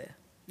was not there,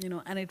 you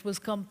know, and it was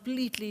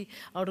completely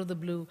out of the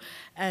blue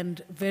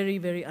and very,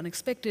 very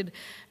unexpected.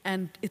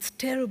 And it's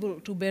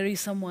terrible to bury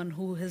someone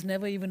who has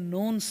never even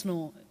known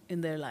snow in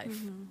their life,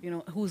 you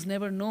know, who's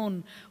never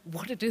known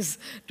what it is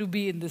to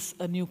be in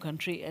a new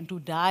country and to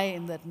die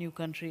in that new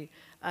country.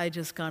 I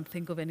just can't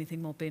think of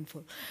anything more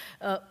painful.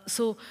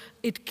 So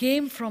it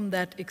came from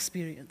that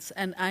experience.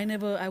 And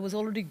I was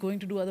already going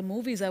to do other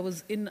movies. I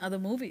was in other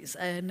movies.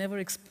 I had never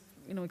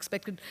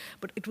expected,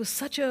 but it was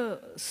such a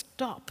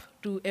stop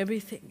to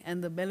everything.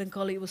 And the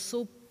melancholy was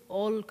so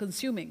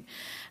all-consuming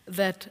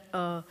that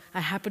I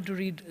happened to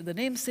read The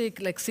Namesake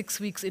like 6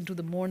 weeks into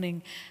the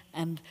morning,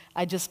 and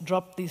I just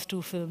dropped these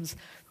 2 films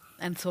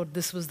and thought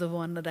this was the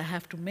one that I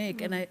have to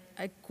make. And I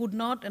could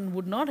not and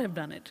would not have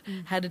done it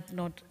had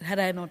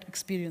I not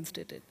experienced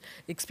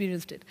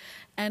it.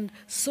 And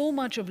so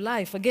much of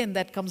life, again,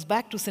 that comes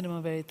back to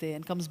cinema verite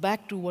and comes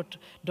back to what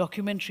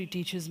documentary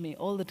teaches me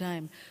all the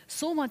time.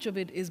 So much of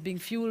it is being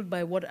fueled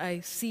by what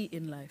I see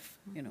in life,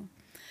 you know.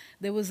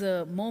 There was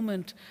a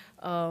moment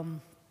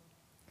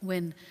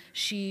when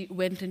she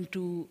went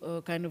into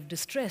a kind of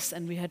distress,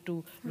 and we had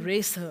to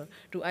race her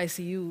to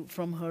ICU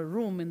from her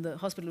room in the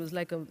hospital. It was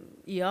like a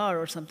ER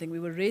or something.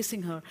 We were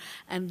racing her,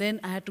 and then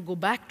I had to go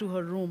back to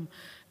her room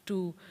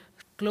to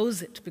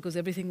close it because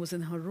everything was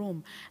in her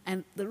room.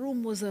 And the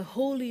room was a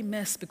holy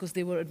mess because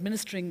they were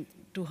administering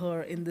to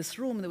her in this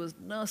room. There was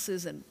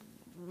nurses and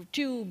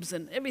tubes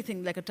and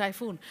everything like a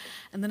typhoon.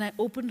 And then I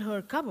opened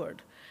her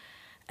cupboard,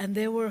 and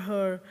there were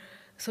her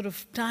sort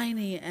of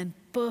tiny and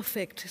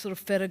perfect sort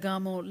of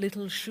Ferragamo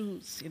little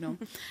shoes, you know,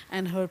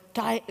 and her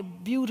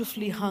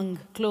beautifully hung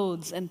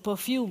clothes and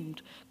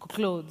perfumed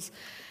clothes.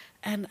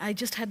 And I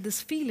just had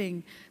this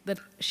feeling that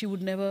she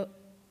would never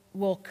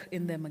walk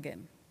in them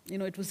again. You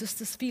know, it was just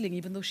this feeling,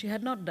 even though she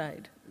had not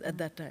died at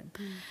that time.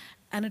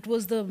 And it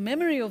was the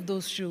memory of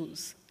those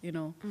shoes, you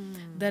know,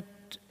 that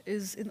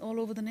is all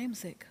over the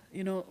Namesake,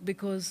 you know,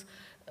 because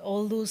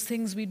all those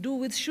things we do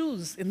with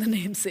shoes in the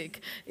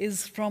Namesake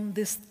is from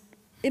this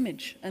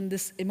image and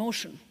this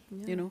emotion,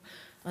 you know.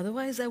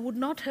 Otherwise, I would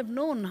not have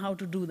known how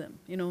to do them,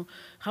 you know,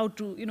 how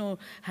to, you know,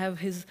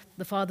 have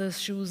the father's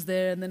shoes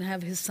there and then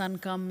have his son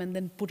come and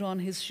then put on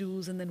his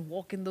shoes and then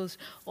walk in those.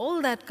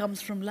 All that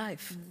comes from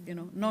life, you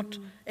know, not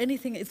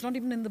anything. It's not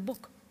even in the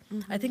book.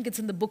 I think it's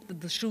in the book that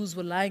the shoes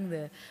were lying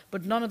there,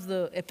 but none of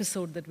the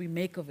episode that we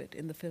make of it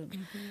in the film.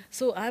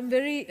 So I'm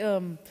very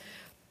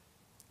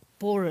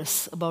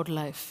porous about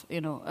life,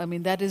 you know. I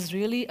mean, that is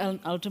really,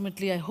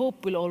 ultimately, I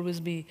hope, will always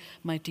be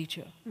my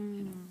teacher.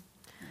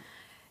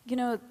 You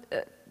know,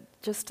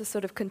 just to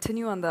sort of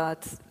continue on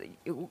that,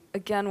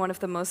 again, one of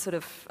the most sort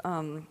of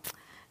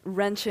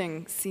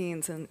wrenching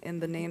scenes in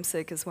The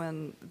Namesake is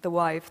when the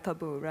wife,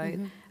 Tabu, right,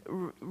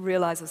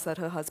 realizes that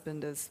her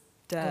husband is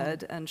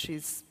dead, and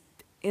she's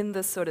in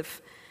this sort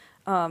of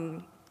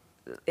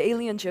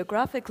alien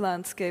geographic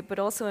landscape, but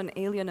also an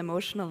alien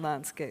emotional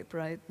landscape,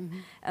 right?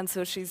 And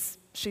so she's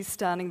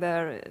standing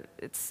there,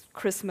 it's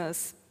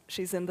Christmas,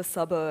 she's in the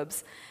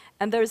suburbs,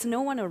 and there's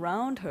no one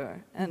around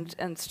her,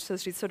 and so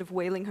she's sort of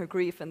wailing her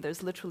grief, and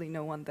there's literally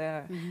no one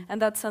there. And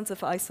that sense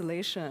of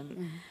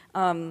isolation,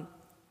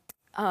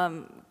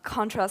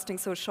 contrasting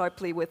so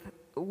sharply with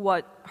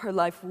what her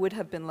life would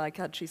have been like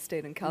had she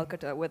stayed in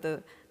Calcutta, where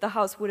the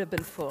house would have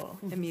been full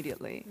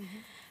immediately.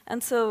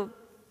 And so,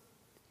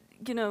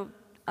 you know,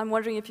 I'm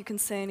wondering if you can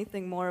say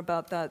anything more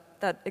about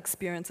that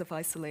experience of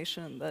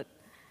isolation that,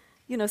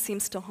 you know,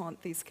 seems to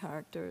haunt these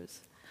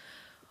characters.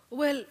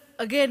 Well,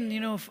 again,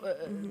 you know,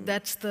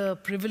 that's the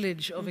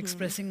privilege of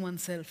expressing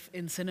oneself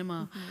in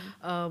cinema,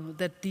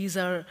 that these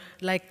are,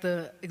 like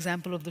the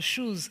example of the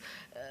shoes,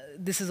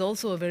 this is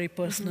also a very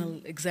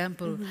personal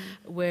example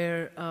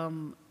where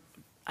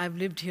I've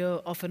lived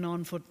here off and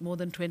on for more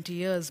than 20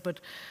 years, but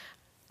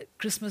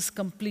Christmas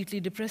completely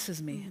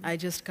depresses me. I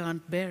just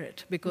can't bear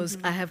it because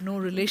I have no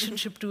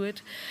relationship to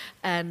it,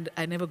 and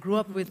I never grew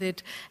up with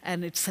it,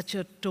 and it's such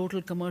a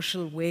total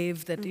commercial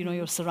wave that, you know,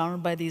 you're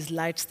surrounded by these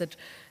lights that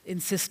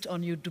insist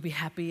on you to be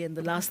happy, and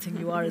the last thing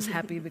you are is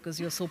happy because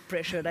you're so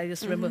pressured. I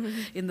just remember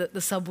in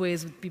the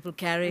subways with people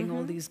carrying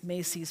all these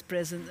Macy's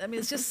presents. I mean,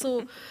 it's just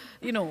so,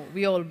 you know,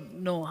 we all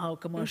know how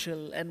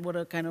commercial and what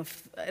a kind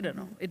of, I don't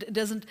know,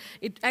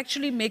 it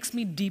actually makes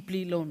me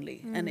deeply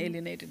lonely and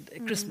alienated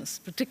at Christmas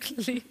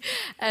particularly.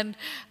 And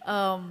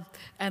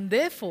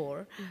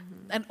therefore,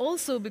 and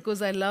also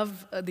because I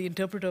love The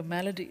Interpreter of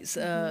Maladies,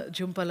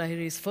 Jhumpa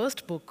Lahiri's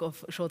first book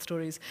of short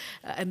stories,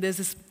 and there's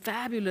this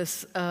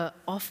fabulous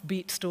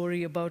offbeat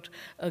story about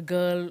a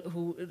girl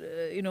who,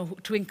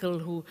 Twinkle,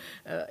 who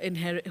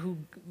who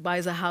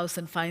buys a house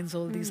and finds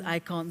all these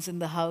icons in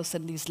the house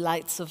and these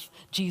lights of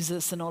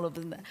Jesus and all of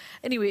them.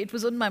 Anyway, it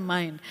was on my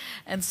mind.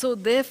 And so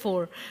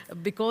therefore,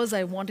 because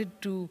I wanted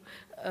to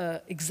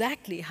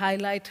exactly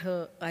highlight her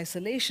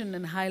isolation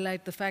and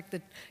highlight the fact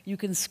that you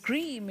can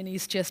scream in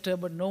Eastchester,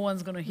 but no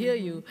one's going to hear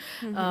you.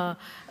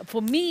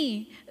 For me,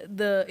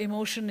 the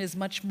emotion is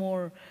much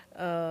more,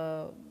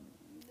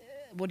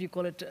 what do you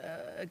call it,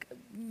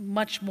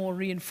 much more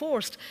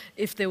reinforced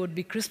if there would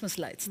be Christmas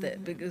lights there,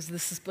 because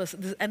this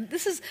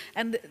is,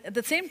 and at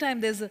the same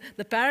time, there's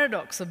the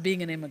paradox of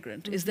being an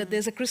immigrant, is that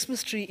there's a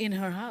Christmas tree in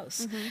her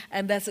house.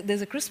 And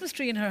there's a Christmas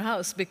tree in her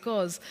house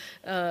because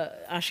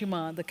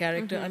Ashima, the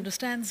character,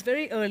 understands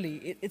very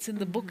early, it's in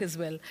the book as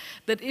well,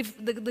 that if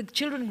the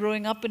children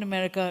growing up in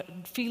America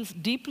feels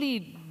deeply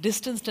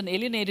distanced and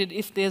alienated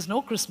if there's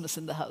no Christmas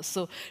in the house.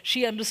 So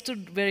she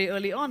understood very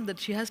early on that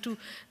she has to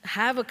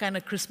have a kind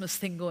of Christmas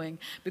thing going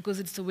because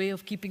it's a way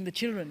of keeping the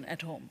children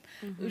at home,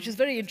 which is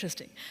very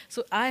interesting.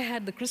 So I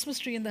had the Christmas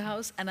tree in the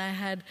house, and I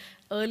had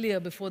earlier,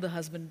 before the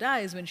husband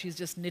dies, when she's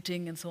just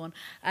knitting and so on,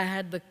 I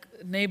had the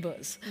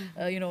neighbors,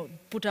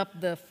 put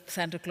up the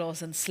Santa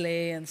Claus and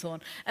sleigh and so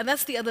on. And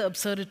that's the other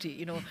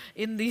absurdity,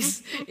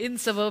 in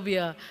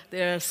suburbia,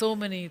 there are so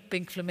many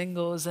pink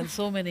flamingos and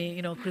so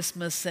many,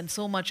 Christmas and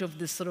so much of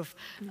this sort of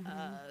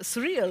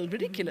surreal,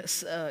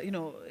 ridiculous,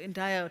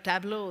 entire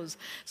tableaus.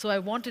 So I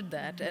wanted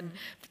that, and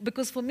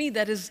because for me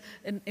that is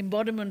an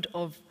embodiment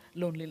of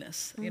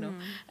loneliness,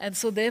 and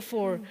so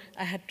therefore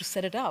I had to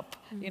set it up,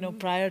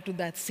 prior to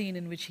that scene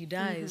in which he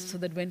dies, so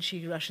that when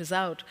she rushes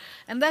out,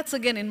 and that's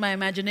again in my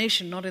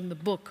imagination, not in the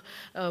book,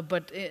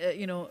 but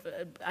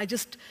I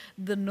just,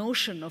 the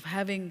notion of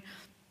having,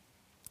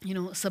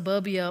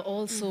 suburbia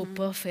also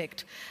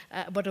perfect,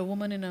 but a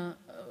woman in a,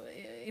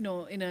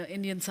 in an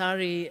Indian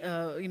sari,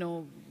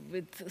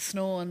 with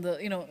snow on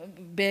the,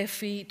 bare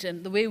feet,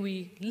 and the way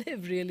we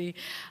live really,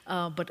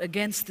 but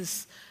against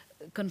this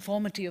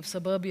conformity of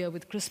suburbia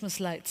with Christmas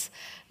lights.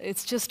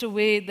 It's just a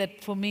way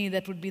that, for me,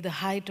 that would be the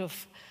height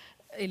of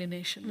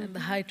alienation and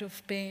the height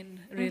of pain,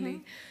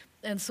 really.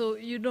 And so,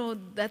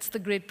 that's the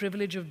great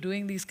privilege of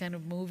doing these kind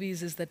of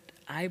movies, is that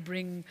I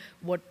bring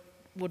what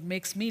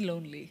makes me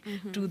lonely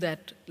to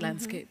that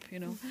landscape,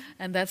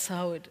 and that's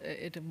how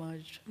it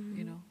emerged,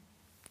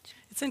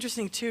 It's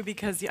interesting, too,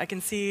 because I can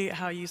see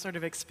how you sort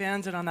of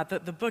expanded on that.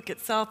 The book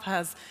itself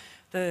has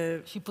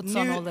she puts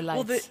on all the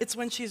lights. Well, it's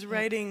when she's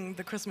writing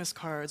the Christmas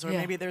cards, or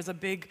maybe there's a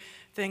big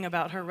thing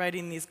about her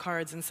writing these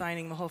cards and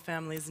signing the whole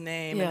family's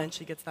name, and then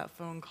she gets that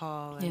phone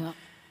call. And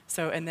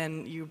so, and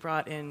then you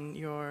brought in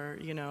your,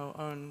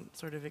 own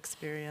sort of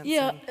experience.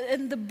 Yeah,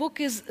 and the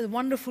book is a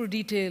wonderful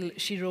detail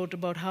she wrote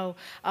about how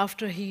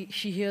after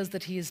she hears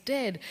that he is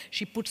dead,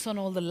 she puts on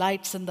all the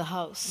lights in the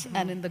house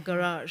and in the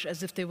garage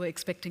as if they were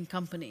expecting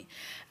company,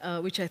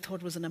 which I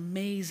thought was an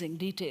amazing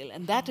detail.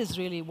 And that is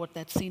really what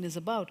that scene is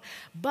about.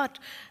 But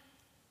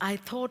I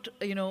thought,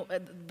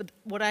 but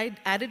what I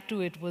added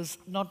to it was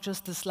not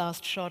just this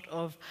last shot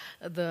of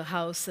the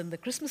house and the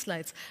Christmas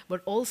lights,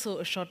 but also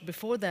a shot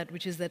before that,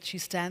 which is that she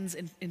stands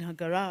in her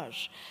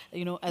garage,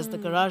 as the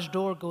garage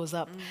door goes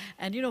up.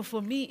 And,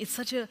 for me,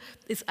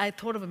 I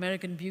thought of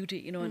American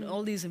Beauty, and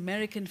all these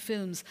American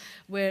films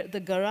where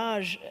the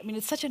garage,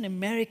 it's such an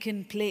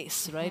American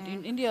place, right?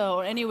 In India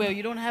or anywhere,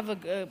 you don't have a,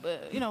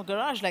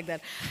 garage like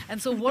that.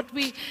 And so what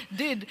we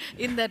did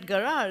in that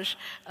garage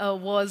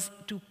was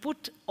to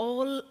put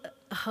all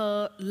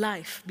her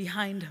life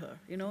behind her,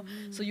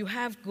 So you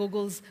have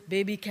Gogol's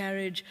baby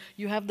carriage,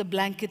 you have the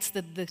blankets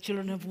that the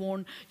children have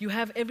worn, you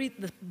have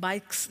the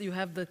bikes, you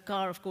have the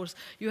car, of course,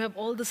 you have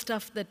all the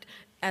stuff that,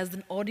 as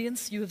an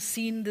audience, you have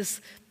seen this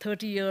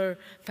 30-year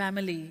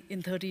family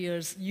in 30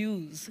 years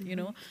use,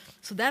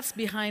 So that's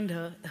behind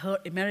her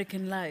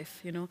American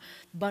life,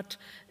 But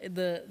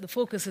the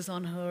focus is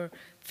on her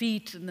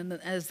feet, and then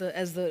as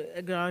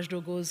the garage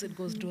door goes, it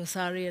goes to her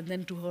sari and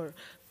then to her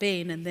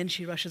pain, and then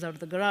she rushes out of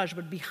the garage.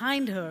 But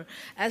behind her,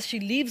 as she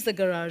leaves the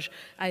garage,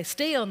 I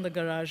stay on the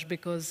garage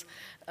because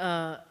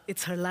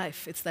it's her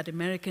life. It's that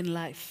American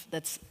life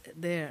that's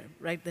there,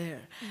 right there.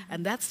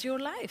 And that's your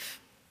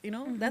life.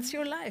 That's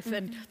your life,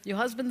 and your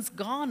husband's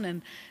gone,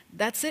 and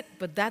that's it.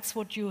 But that's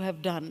what you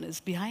have done. Is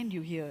behind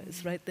you here.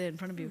 It's right there in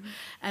front of you,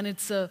 and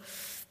it's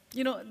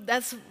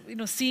that's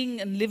seeing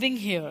and living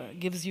here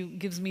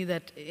gives me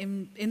that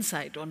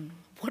insight on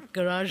what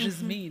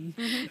garages mean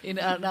in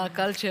our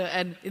culture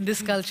and in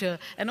this culture,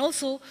 and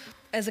also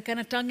as a kind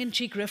of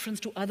tongue-in-cheek reference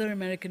to other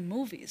American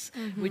movies,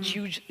 which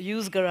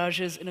use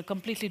garages in a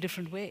completely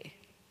different way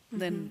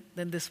than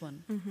this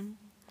one.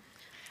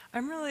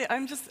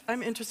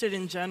 I'm interested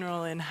in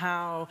general in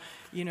how,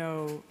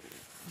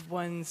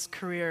 one's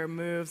career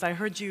moves. I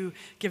heard you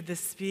give this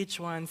speech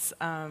once.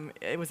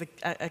 It was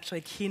actually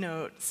a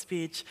keynote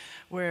speech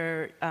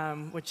where,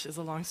 which is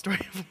a long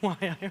story of why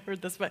I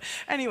heard this, but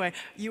anyway,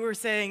 you were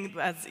saying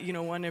as,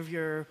 one of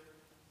your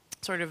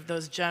sort of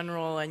those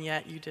general, and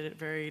yet you did it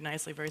very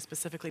nicely, very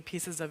specifically,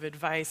 pieces of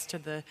advice to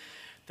the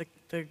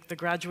the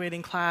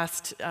graduating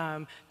class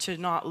to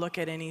not look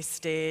at any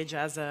stage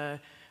as a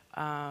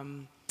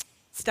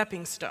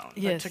stepping stone,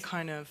 but to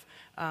kind of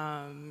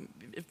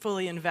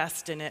fully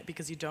invest in it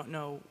because you don't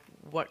know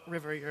what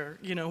river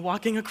you're,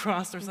 walking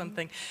across or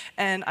something.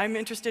 And I'm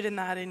interested in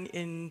that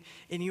in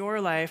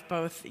your life,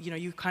 both,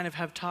 you kind of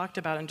have talked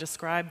about and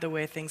described the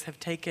way things have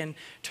taken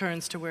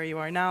turns to where you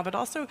are now, but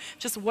also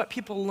just what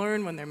people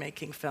learn when they're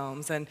making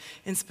films. And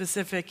in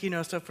specific,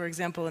 so for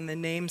example, in the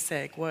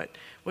Namesake, what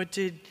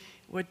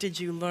did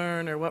you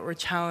learn, or what were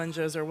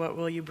challenges, or what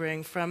will you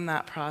bring from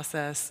that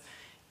process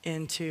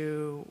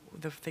into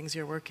the things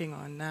you're working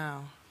on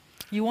now?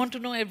 You want to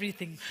know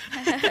everything.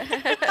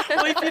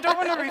 Well, if you don't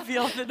want to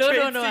reveal the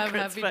trade secrets, I'm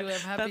happy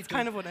to. That's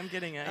kind of what I'm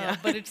getting at. Yeah.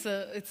 But it's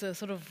a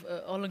sort of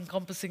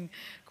all-encompassing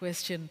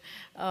question.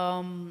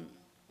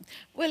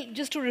 Well,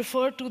 just to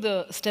refer to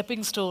the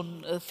stepping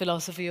stone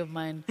philosophy of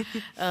mine,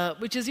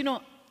 which is,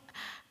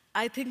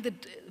 I think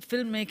that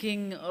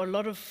filmmaking, a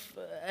lot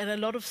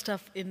of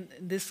stuff in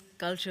this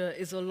culture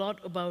is a lot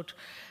about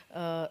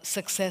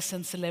success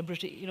and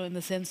celebrity, in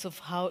the sense of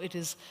how it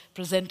is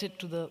presented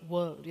to the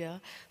world, yeah?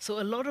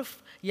 So a lot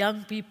of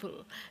young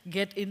people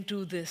get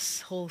into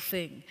this whole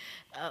thing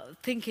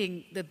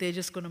thinking that they're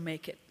just going to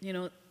make it,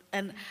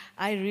 and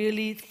I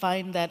really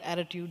find that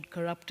attitude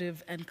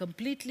corruptive and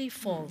completely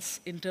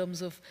false in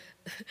terms of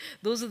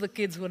those are the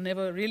kids who are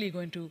never really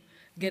going to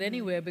get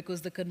anywhere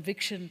because the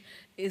conviction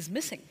is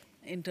missing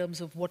in terms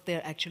of what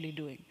they're actually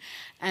doing.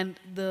 And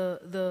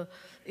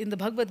in the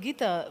Bhagavad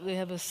Gita, we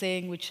have a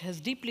saying which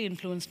has deeply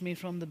influenced me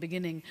from the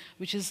beginning,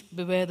 which is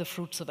beware the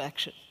fruits of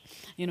action.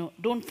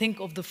 Don't think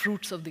of the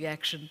fruits of the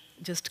action,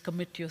 just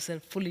commit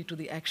yourself fully to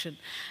the action.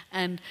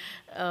 And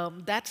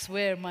that's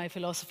where my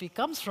philosophy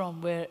comes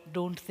from, where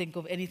don't think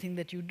of anything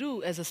that you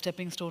do as a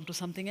stepping stone to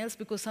something else,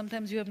 because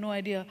sometimes you have no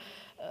idea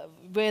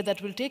where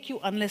that will take you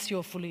unless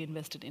you're fully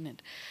invested in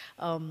it.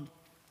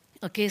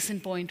 A case in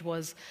point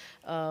was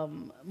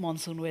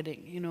Monsoon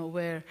Wedding,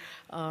 where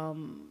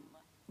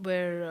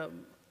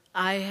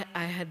I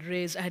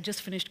had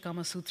just finished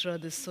Kama Sutra,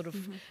 this sort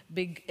of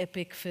big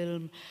epic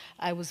film.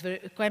 I was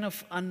kind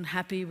of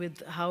unhappy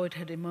with how it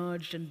had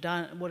emerged and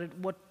done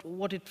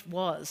what it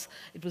was.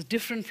 It was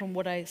different from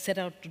what I set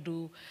out to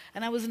do,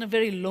 and I was in a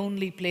very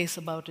lonely place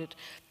about it.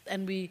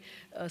 And we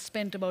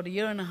spent about 1.5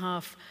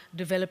 years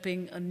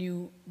developing a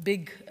new,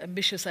 big,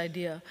 ambitious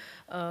idea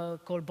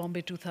called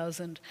Bombay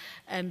 2000.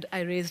 And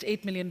I raised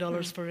 $8 million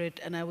for it.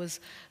 And I was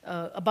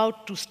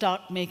about to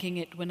start making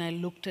it when I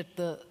looked at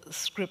the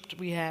script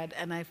we had,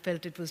 and I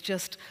felt it was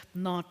just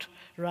not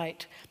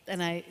right.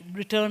 And I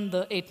returned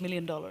the $8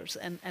 million.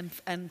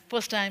 And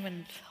first time,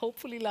 and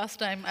hopefully last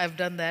time, I've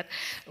done that,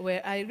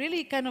 where I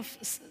really kind of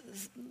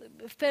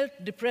felt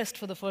depressed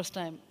for the first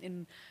time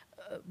in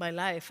my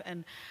life,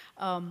 and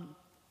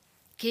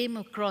came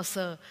across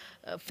a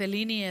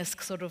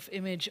Fellini-esque sort of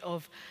image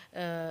of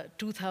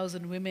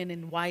 2,000 women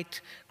in white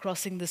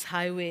crossing this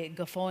highway,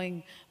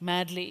 guffawing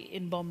madly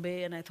in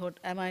Bombay. And I thought,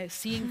 am I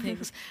seeing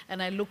things?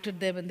 And I looked at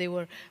them, and they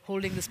were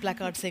holding this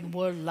placard saying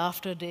World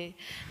Laughter Day.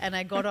 And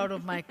I got out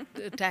of my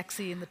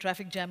taxi in the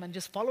traffic jam and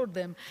just followed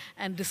them,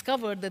 and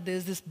discovered that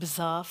there's this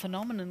bizarre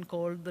phenomenon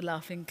called the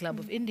Laughing Club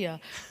of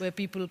India, where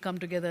people come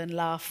together and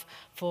laugh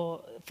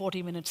for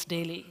 40 minutes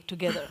daily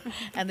together.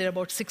 And there are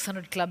about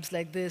 600 clubs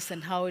like this,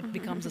 and how it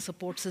becomes a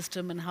support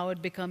system, and how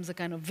it becomes a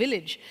kind of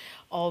village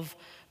of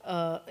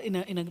in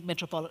a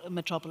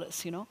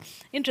metropolis,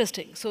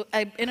 Interesting. So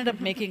I ended up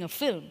making a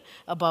film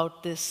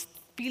about this,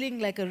 feeling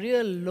like a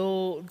real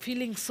low,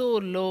 feeling so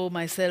low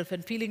myself,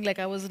 and feeling like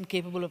I wasn't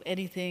capable of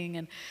anything.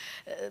 And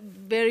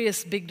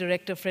various big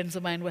director friends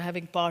of mine were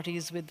having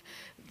parties with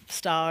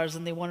stars,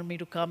 and they wanted me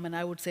to come, and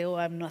I would say, oh,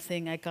 I'm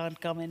nothing, I can't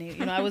come any.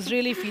 I was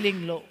really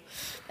feeling low.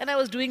 And I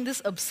was doing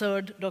this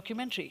absurd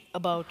documentary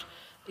about,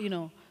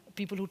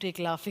 people who take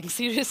laughing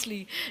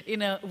seriously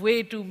in a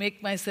way to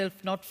make myself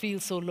not feel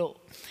so low.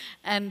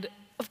 And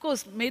of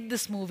course, made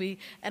this movie,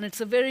 and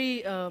it's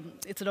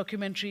a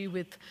documentary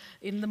with,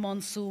 in the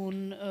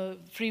Monsoon,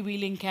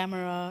 freewheeling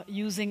camera,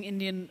 using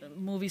Indian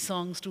movie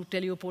songs to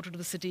tell you a portrait of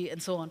the city,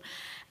 and so on.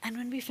 And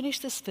when we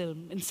finished this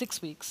film in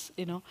 6 weeks,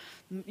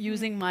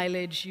 using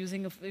mileage,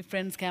 using a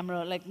friend's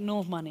camera, like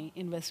no money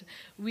invested,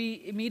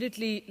 we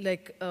immediately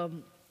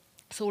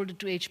sold it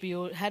to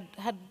HBO,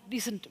 had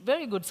decent,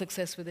 very good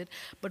success with it,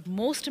 but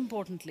most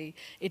importantly,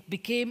 it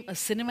became a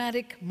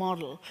cinematic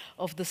model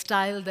of the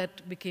style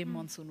that became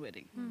Monsoon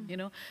Wedding.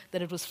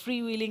 That it was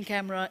freewheeling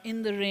camera,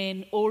 in the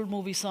rain, old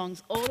movie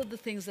songs, all of the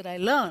things that I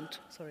learned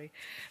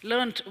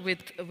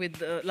with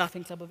the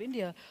Laughing Club of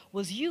India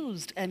was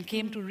used and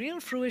came to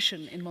real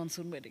fruition in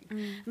Monsoon Wedding.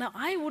 Now,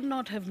 I would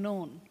not have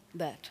known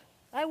that.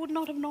 I would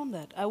not have known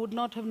that. I would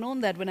not have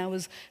known that when I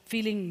was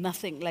feeling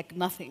nothing,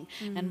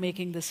 and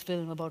making this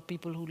film about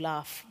people who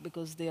laugh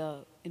because they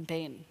are in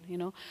pain,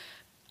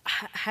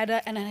 Had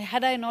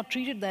I not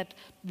treated that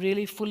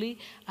really fully,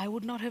 I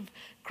would not have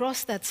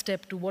crossed that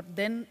step to what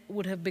then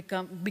would have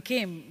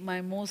became my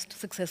most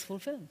successful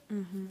film.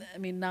 I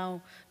mean,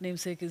 now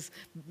Namesake is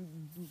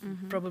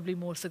probably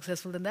more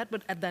successful than that,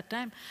 but at that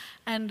time.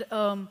 And,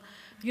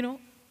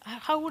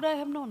 how would I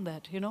have known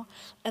that, you know?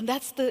 And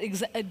that's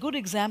a good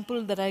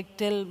example that I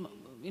tell,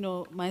 you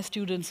know, my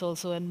students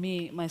also and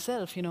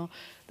myself, you know,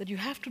 that you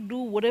have to do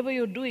whatever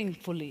you're doing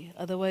fully.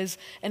 Otherwise,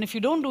 and if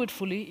you don't do it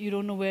fully, you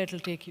don't know where it'll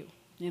take you,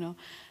 you know?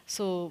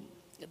 So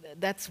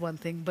that's one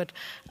thing. But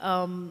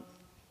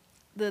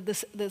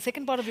the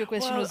second part of your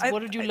question was, what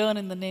did you learn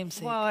in the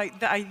namesake? Well,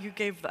 you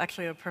gave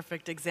actually a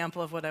perfect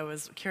example of what I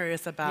was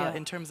curious about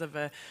in terms of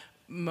a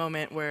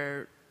moment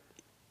where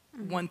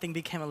one thing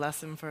became a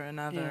lesson for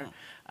another.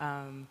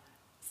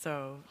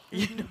 So,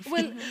 you know.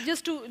 Well,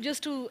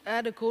 just to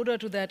add a coda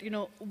to that, you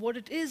know, what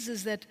it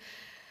is that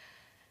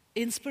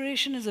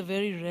inspiration is a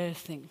very rare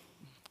thing.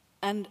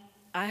 And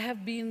I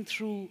have been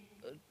through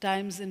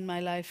times in my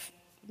life,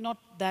 not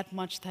that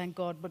much, thank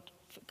God, but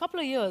a couple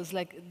of years,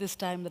 like this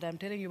time that I'm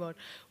telling you about,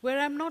 where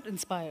I'm not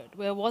inspired,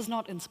 where I was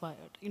not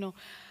inspired, you know.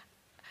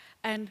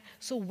 And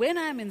so when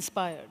I'm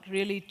inspired,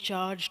 really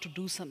charged to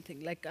do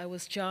something, like I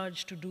was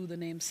charged to do the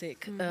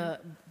namesake,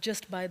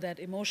 just by that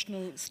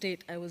emotional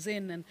state I was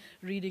in and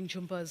reading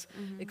Jhumpa's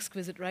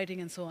exquisite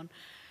writing and so on,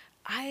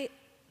 I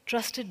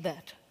trusted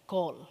that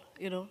call,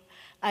 you know.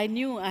 I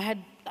knew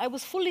I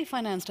was fully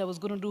financed. I was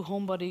going to do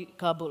Homebody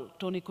Kabul,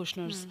 Tony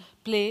Kushner's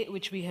play,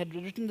 which we had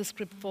written the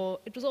script for.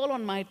 It was all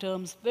on my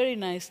terms, very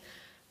nice.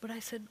 But I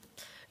said,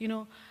 you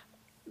know,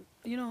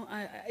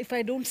 if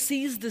I don't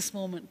seize this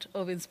moment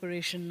of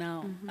inspiration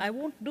now, I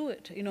won't do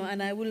it, you know,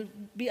 and I will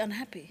be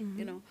unhappy,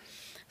 you know.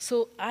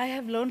 So I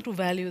have learned to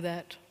value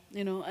that,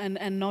 you know,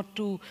 and not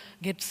to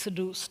get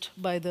seduced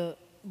by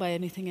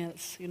anything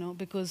else, you know,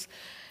 because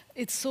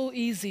it's so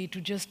easy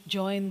to just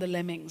join the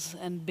lemmings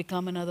and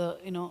become another,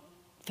 you know,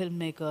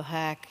 filmmaker,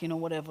 hack, you know,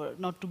 whatever,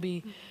 not to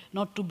be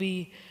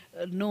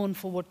known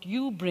for what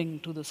you bring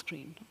to the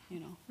screen, you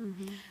know.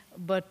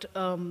 But,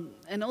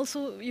 and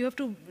also you have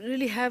to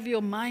really have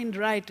your mind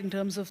right in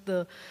terms of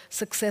the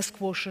success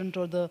quotient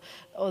or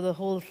the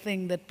whole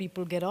thing that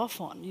people get off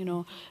on, you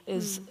know,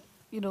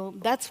 you know,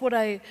 that's what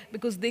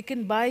because they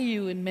can buy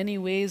you in many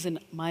ways in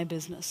my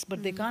business,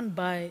 but they can't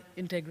buy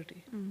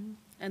integrity.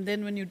 And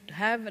then when you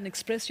have and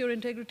express your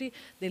integrity,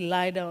 they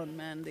lie down,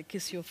 man, they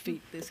kiss your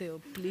feet, they say,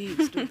 oh,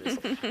 please do this.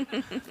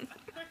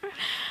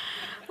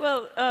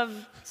 Well,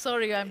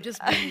 sorry, I'm just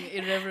being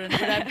irreverent,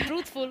 but I'm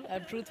truthful.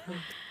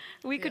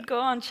 We could go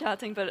on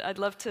chatting, but I'd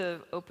love to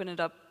open it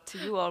up to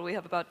you all. We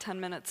have about 10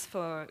 minutes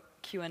for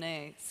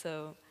Q&A,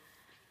 so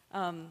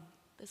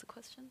there's a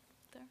question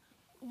there?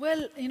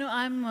 Well, you know,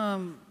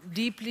 I'm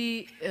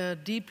deeply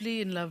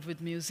in love with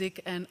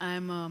music, and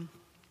I'm a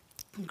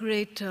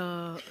great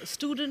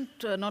student,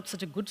 not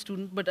such a good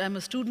student, but I'm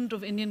a student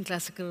of Indian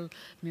classical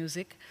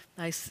music.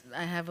 I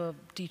have a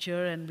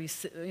teacher, and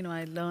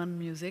I learn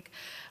music,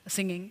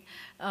 singing.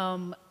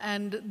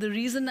 And the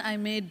reason I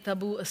made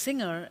Tabu a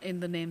singer in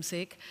the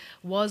namesake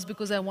was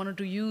because I wanted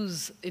to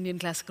use Indian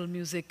classical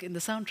music in the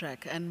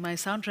soundtrack. And my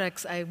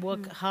soundtracks, I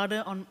work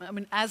harder on,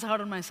 as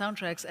hard on my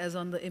soundtracks as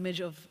on the image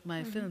of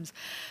my films.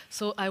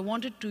 So I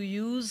wanted to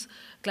use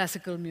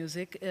classical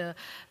music,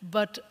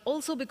 but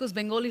also because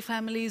Bengali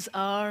families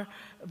are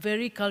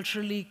very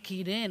culturally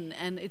keyed in,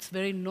 and it's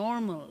very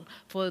normal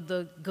for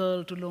the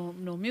girl to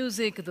know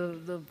music,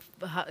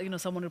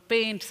 someone to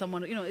paint,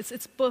 someone,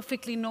 it's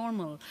perfectly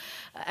normal.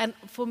 And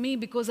for me,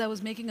 because I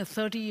was making a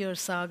 30-year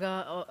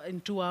saga in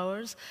 2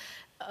 hours,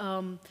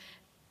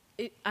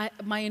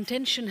 my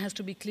intention has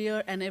to be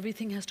clear, and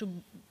everything has to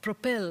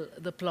propel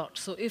the plot.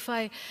 So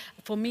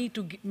for me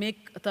to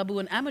make Tabu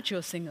an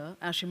amateur singer,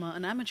 Ashima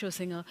an amateur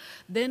singer,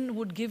 then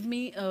would give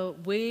me a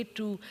way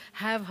to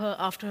have her,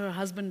 after her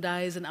husband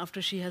dies and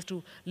after she has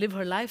to live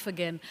her life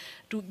again,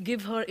 to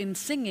give her in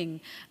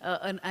singing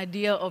an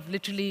idea of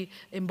literally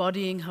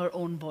embodying her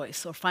own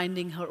voice or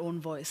finding her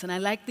own voice. And I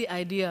like the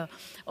idea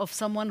of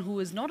someone who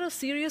is not a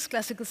serious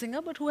classical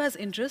singer, but who has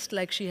interest,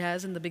 like she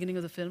has in the beginning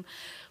of the film,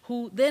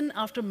 who then,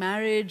 after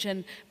marriage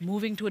and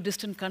moving to a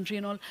distant country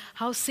and all,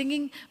 how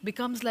singing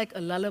becomes like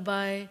a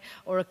lullaby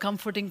or a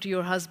comforting to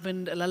your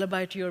husband, a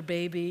lullaby to your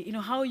baby. You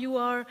know, how you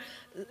are,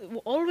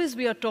 always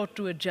we are taught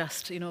to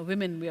adjust. You know,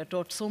 women, we are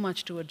taught so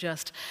much to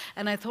adjust.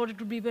 And I thought it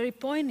would be very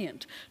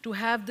poignant to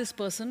have this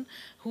person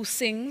who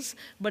sings,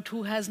 but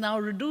who has now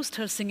reduced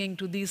her singing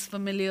to these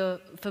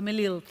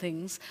familial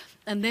things,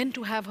 and then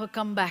to have her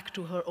come back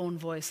to her own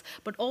voice,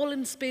 but all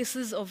in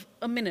spaces of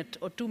a minute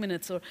or 2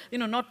 minutes, or,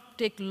 not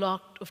take a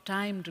lot of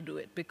time to do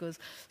it,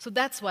 so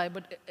that's why,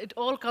 but it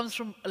all comes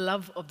from a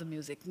love of the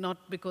music, not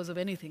because of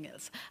anything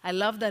else. I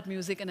love that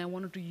music, and I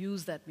wanted to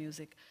use that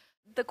music.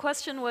 The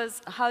question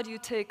was, how do you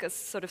take a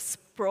sort of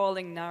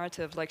sprawling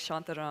narrative like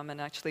Shantaram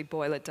and actually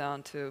boil it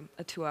down to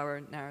a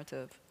 2-hour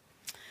narrative?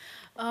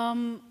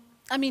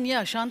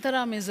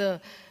 Shantaram is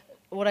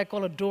what I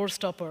call a door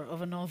stopper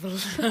of a novel.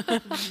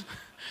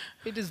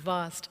 It is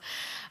vast.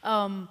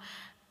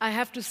 I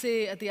have to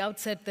say at the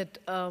outset that,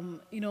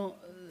 you know,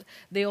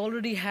 they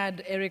already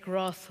had Eric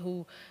Roth,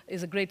 who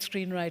is a great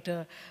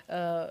screenwriter,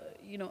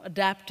 you know,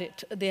 adapt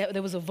it.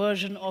 There was a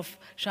version of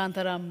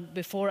Shantaram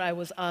before I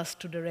was asked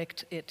to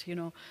direct it, you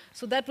know.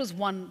 So that was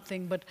one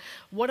thing. But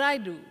what I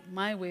do,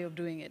 my way of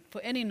doing it,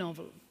 for any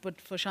novel, but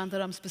for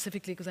Shantaram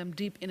specifically, because I'm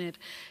deep in it,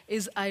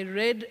 is I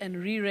read and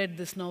reread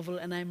this novel,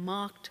 and I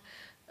marked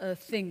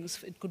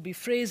things. It could be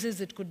phrases,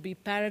 it could be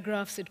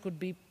paragraphs, it could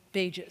be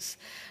pages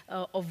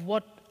of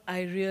what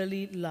I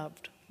really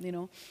loved, you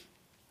know,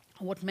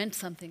 what meant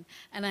something.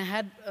 And I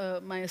had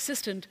my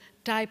assistant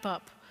type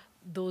up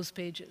those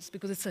pages,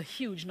 because it's a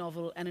huge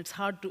novel and it's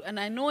hard to, and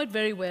I know it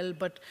very well,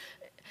 but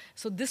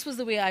so this was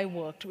the way I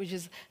worked, which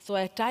is, so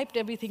I typed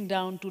everything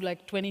down to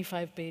like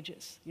 25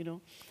 pages, you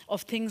know,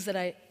 of things that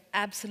I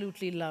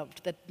absolutely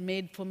loved, that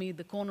made for me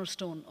the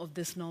cornerstone of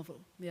this novel,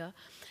 yeah.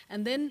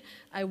 And then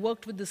I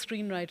worked with the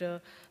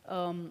screenwriter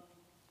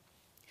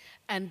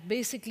and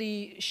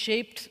basically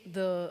shaped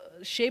the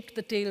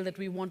tale that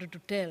we wanted to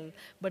tell.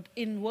 But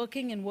in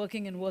working and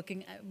working and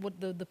working, what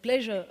the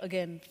pleasure,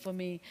 again, for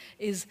me,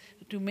 is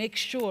to make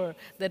sure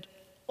that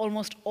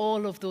almost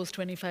all of those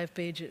 25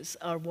 pages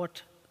are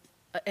what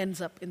ends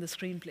up in the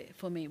screenplay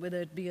for me,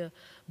 whether it be a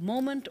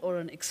moment or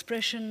an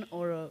expression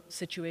or a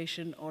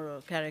situation or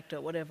a character,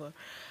 whatever.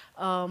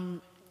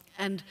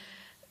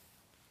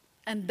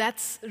 And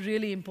that's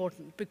really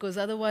important, because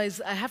otherwise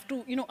I have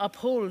to, you know,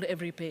 uphold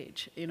every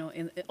page, you know,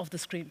 of the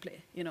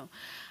screenplay, you know.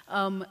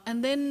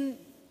 And then,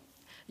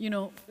 you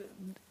know,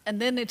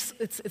 and then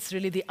it's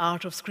really the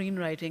art of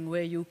screenwriting,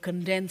 where you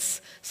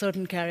condense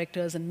certain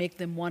characters and make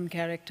them one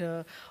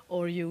character,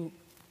 or you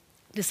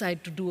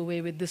decide to do away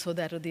with this or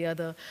that or the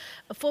other.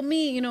 For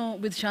me, you know,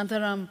 with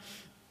Shantaram,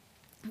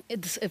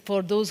 it's,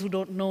 for those who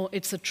don't know,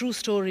 it's a true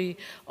story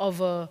of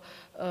a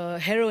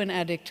heroin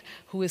addict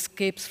who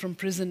escapes from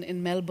prison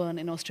in Melbourne,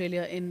 in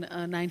Australia, in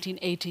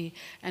 1980,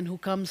 and who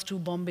comes to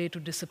Bombay to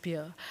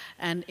disappear.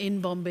 And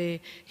in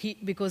Bombay,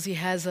 because he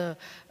has a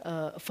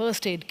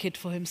first aid kit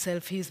for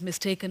himself, he's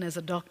mistaken as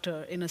a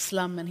doctor in a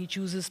slum, and he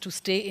chooses to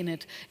stay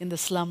in the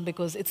slum,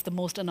 because it's the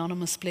most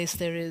anonymous place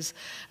there is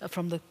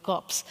from the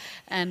cops.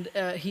 And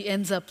he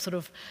ends up sort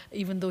of,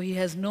 even though he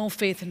has no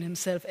faith in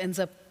himself, ends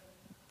up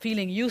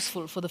feeling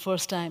useful for the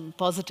first time,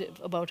 positive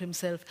about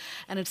himself.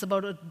 And it's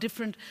about a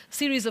different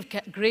series of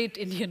great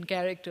Indian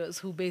characters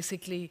who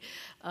basically,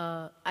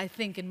 I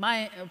think, in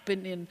my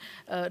opinion,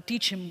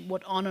 teach him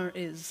what honor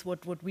is,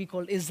 what we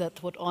call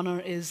izzat, what honor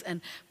is.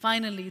 And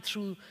finally,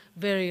 through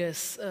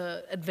various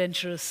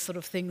adventurous sort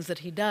of things that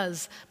he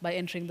does by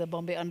entering the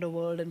Bombay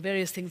underworld and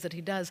various things that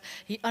he does,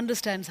 he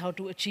understands how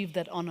to achieve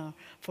that honor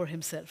for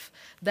himself.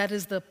 That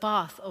is the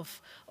path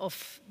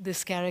of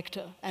this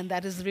character, and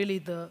that is really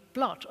the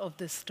plot of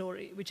this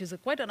story, which is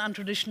quite an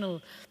untraditional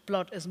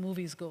plot as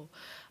movies go.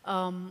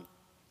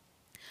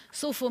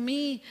 So for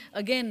me,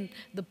 again,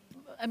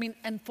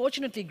 and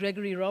fortunately,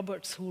 Gregory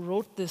Roberts, who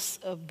wrote this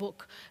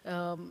book,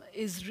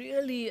 is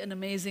really an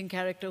amazing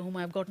character whom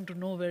I've gotten to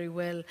know very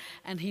well.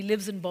 And he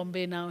lives in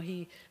Bombay now.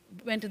 He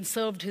went and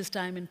served his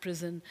time in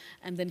prison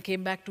and then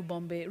came back to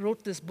Bombay,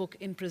 wrote this book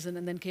in prison,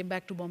 and then came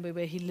back to Bombay,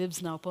 where he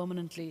lives now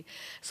permanently.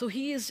 So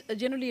he is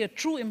generally a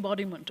true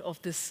embodiment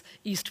of this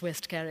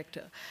East-West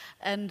character.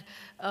 And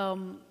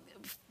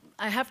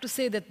I have to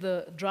say that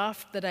the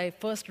draft that I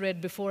first read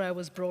before I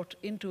was brought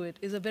into it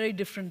is a very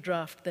different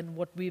draft than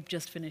what we've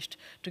just finished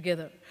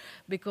together.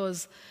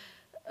 Because,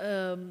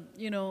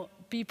 you know,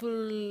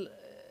 people,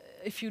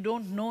 if you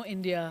don't know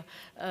India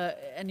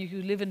and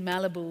you live in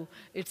Malibu,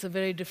 it's a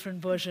very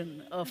different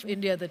version of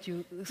India that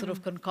you sort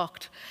of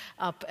concoct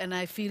up. And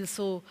I feel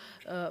so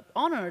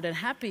honored and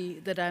happy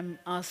that I'm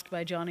asked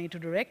by Johnny to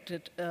direct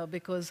it,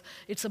 because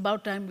it's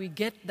about time we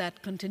get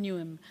that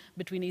continuum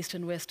between East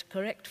and West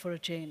correct for a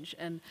change.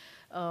 And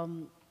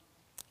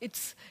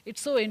it's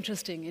so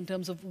interesting in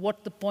terms of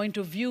what the point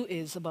of view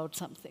is about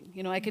something.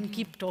 You know, I can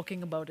keep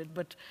talking about it,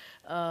 but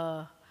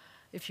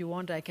if you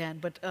want, I can.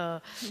 But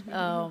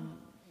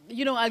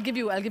you know, I'll give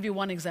you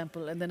one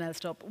example, and then I'll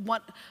stop.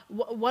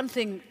 One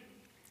thing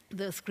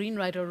the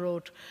screenwriter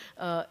wrote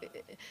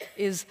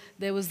is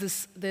there's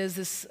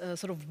this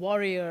sort of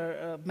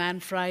warrior, Man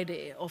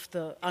Friday, of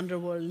the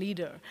underworld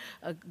leader,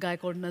 a guy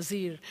called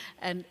Nazir,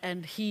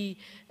 and he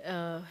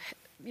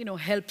you know,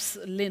 helps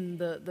Lynn,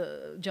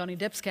 the Johnny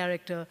Depp's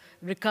character,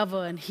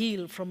 recover and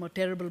heal from a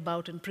terrible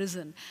bout in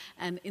prison.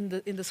 And in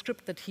the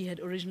script that he had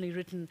originally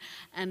written,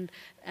 and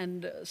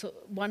so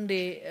one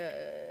day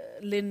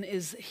Lynn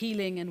is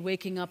healing and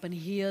waking up, and he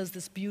hears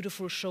this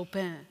beautiful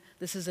Chopin.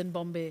 This is in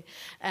Bombay.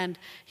 And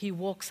he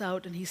walks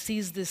out and he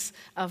sees this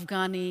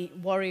Afghani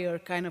warrior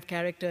kind of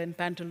character in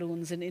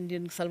pantaloons, in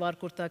Indian salwar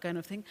kurta kind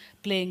of thing,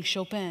 playing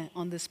Chopin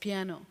on this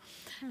piano.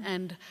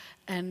 And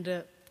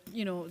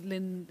you know,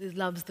 Lynn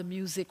loves the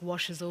music,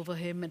 washes over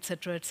him,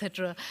 etc.,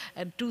 etc.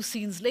 And 2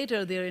 scenes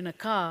later, they're in a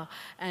car,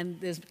 and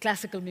there's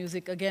classical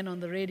music again on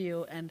the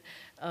radio, and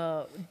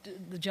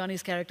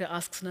Johnny's character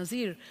asks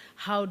Nazir,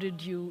 "How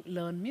did you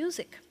learn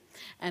music?"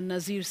 And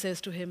Nazir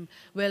says to him,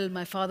 well,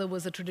 my father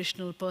was a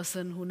traditional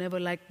person who never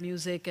liked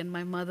music, and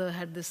my mother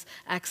had this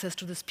access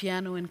to this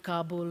piano in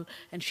Kabul,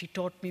 and she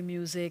taught me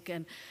music,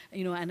 and,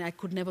 you know, and I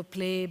could never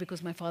play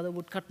because my father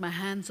would cut my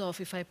hands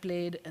off if I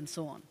played, and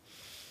so on.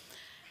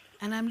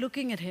 And I'm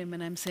looking at him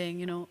and I'm saying,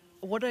 you know,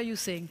 what are you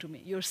saying to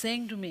me? You're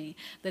saying to me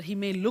that he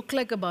may look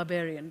like a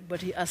barbarian,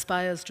 but he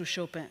aspires to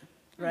Chopin.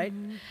 Right?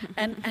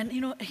 And you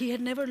know, he had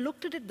never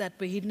looked at it that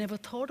way. He'd never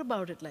thought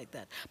about it like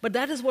that. But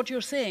that is what you're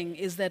saying,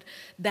 is that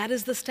that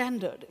is the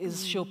standard,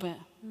 is Chopin,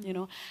 you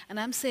know? And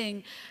I'm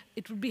saying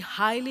it would be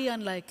highly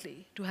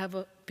unlikely to have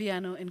a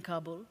piano in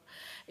Kabul.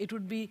 It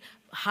would be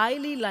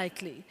highly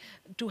likely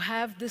to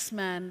have this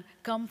man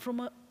come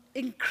from an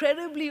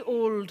incredibly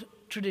old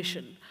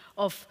tradition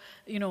of,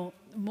 you know,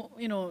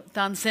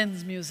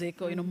 Tansen's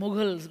music, or, you know,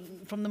 Mughals.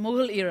 From the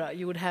Mughal era,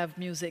 you would have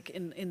music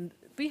in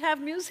we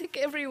have music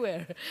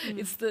everywhere.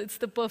 It's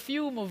the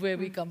perfume of where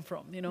we come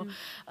from, you know.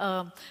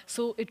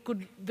 So it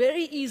could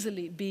very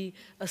easily be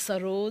a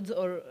sarod,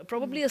 or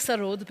probably a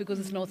sarod because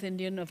it's North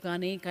Indian,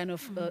 Afghani kind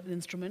of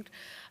instrument.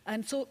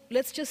 And so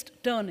let's just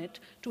turn it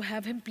to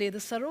have him play the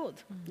sarod,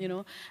 you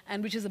know,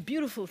 and which is a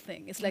beautiful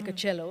thing. It's like a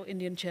cello,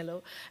 Indian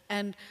cello.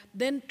 And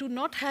then to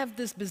not have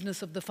this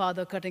business of the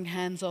father cutting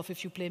hands off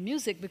if you play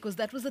music, because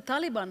that was the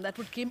Taliban, that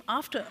would came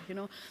after, you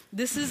know.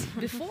 This is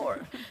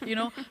before, you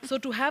know. So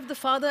to have the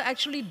father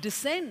actually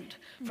descend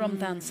from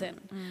Tansen,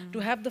 to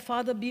have the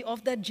father be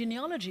of that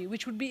genealogy,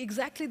 which would be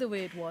exactly the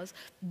way it was,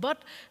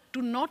 but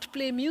to not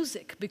play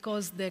music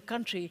because their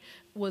country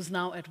was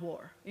now at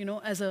war, you know,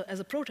 as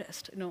a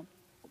protest, you know.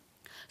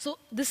 So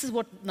this is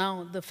what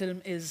now the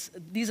film is.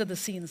 These are the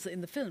scenes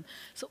in the film.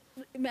 So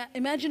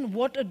imagine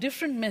what a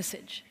different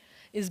message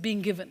is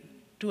being given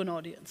to an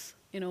audience,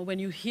 you know, when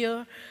you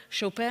hear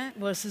Chopin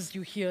versus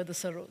you hear the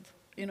sarod,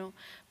 you know.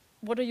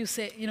 What are you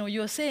saying? You know,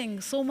 you are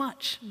saying so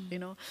much, you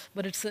know,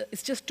 but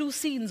it's just two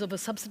scenes of a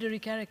subsidiary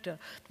character.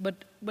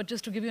 But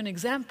just to give you an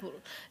example,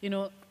 you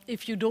know,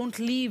 if you don't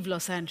leave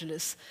Los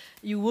Angeles,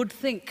 you would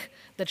think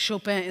that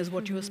Chopin is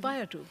what you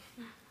aspire to.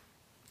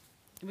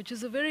 Which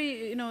is a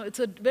very, you know, it's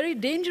a very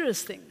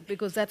dangerous thing,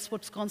 because that's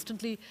what's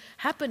constantly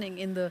happening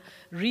in the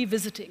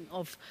revisiting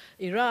of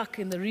Iraq,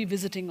 in the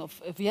revisiting of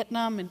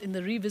Vietnam, and in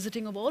the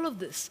revisiting of all of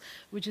this,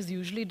 which is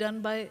usually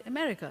done by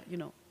America, you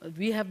know.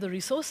 We have the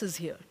resources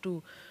here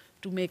to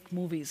make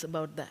movies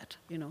about that,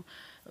 you know.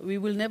 We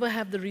will never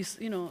have the,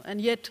 you know, and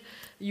yet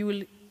you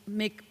will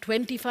make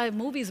 25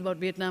 movies about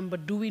Vietnam,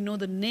 but do we know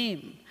the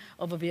name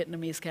of a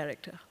Vietnamese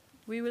character?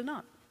 We will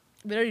not.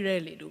 Very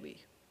rarely do we,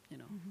 you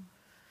know.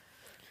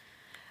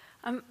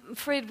 I'm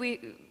afraid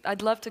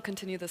I'd love to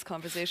continue this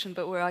conversation,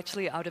 but we're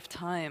actually out of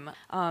time.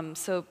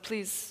 So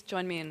please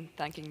join me in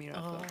thanking Mira.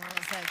 Oh,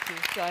 thank you.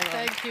 Dialogue.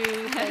 Thank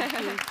you, thank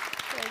you,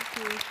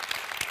 thank you.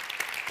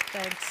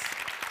 Thanks.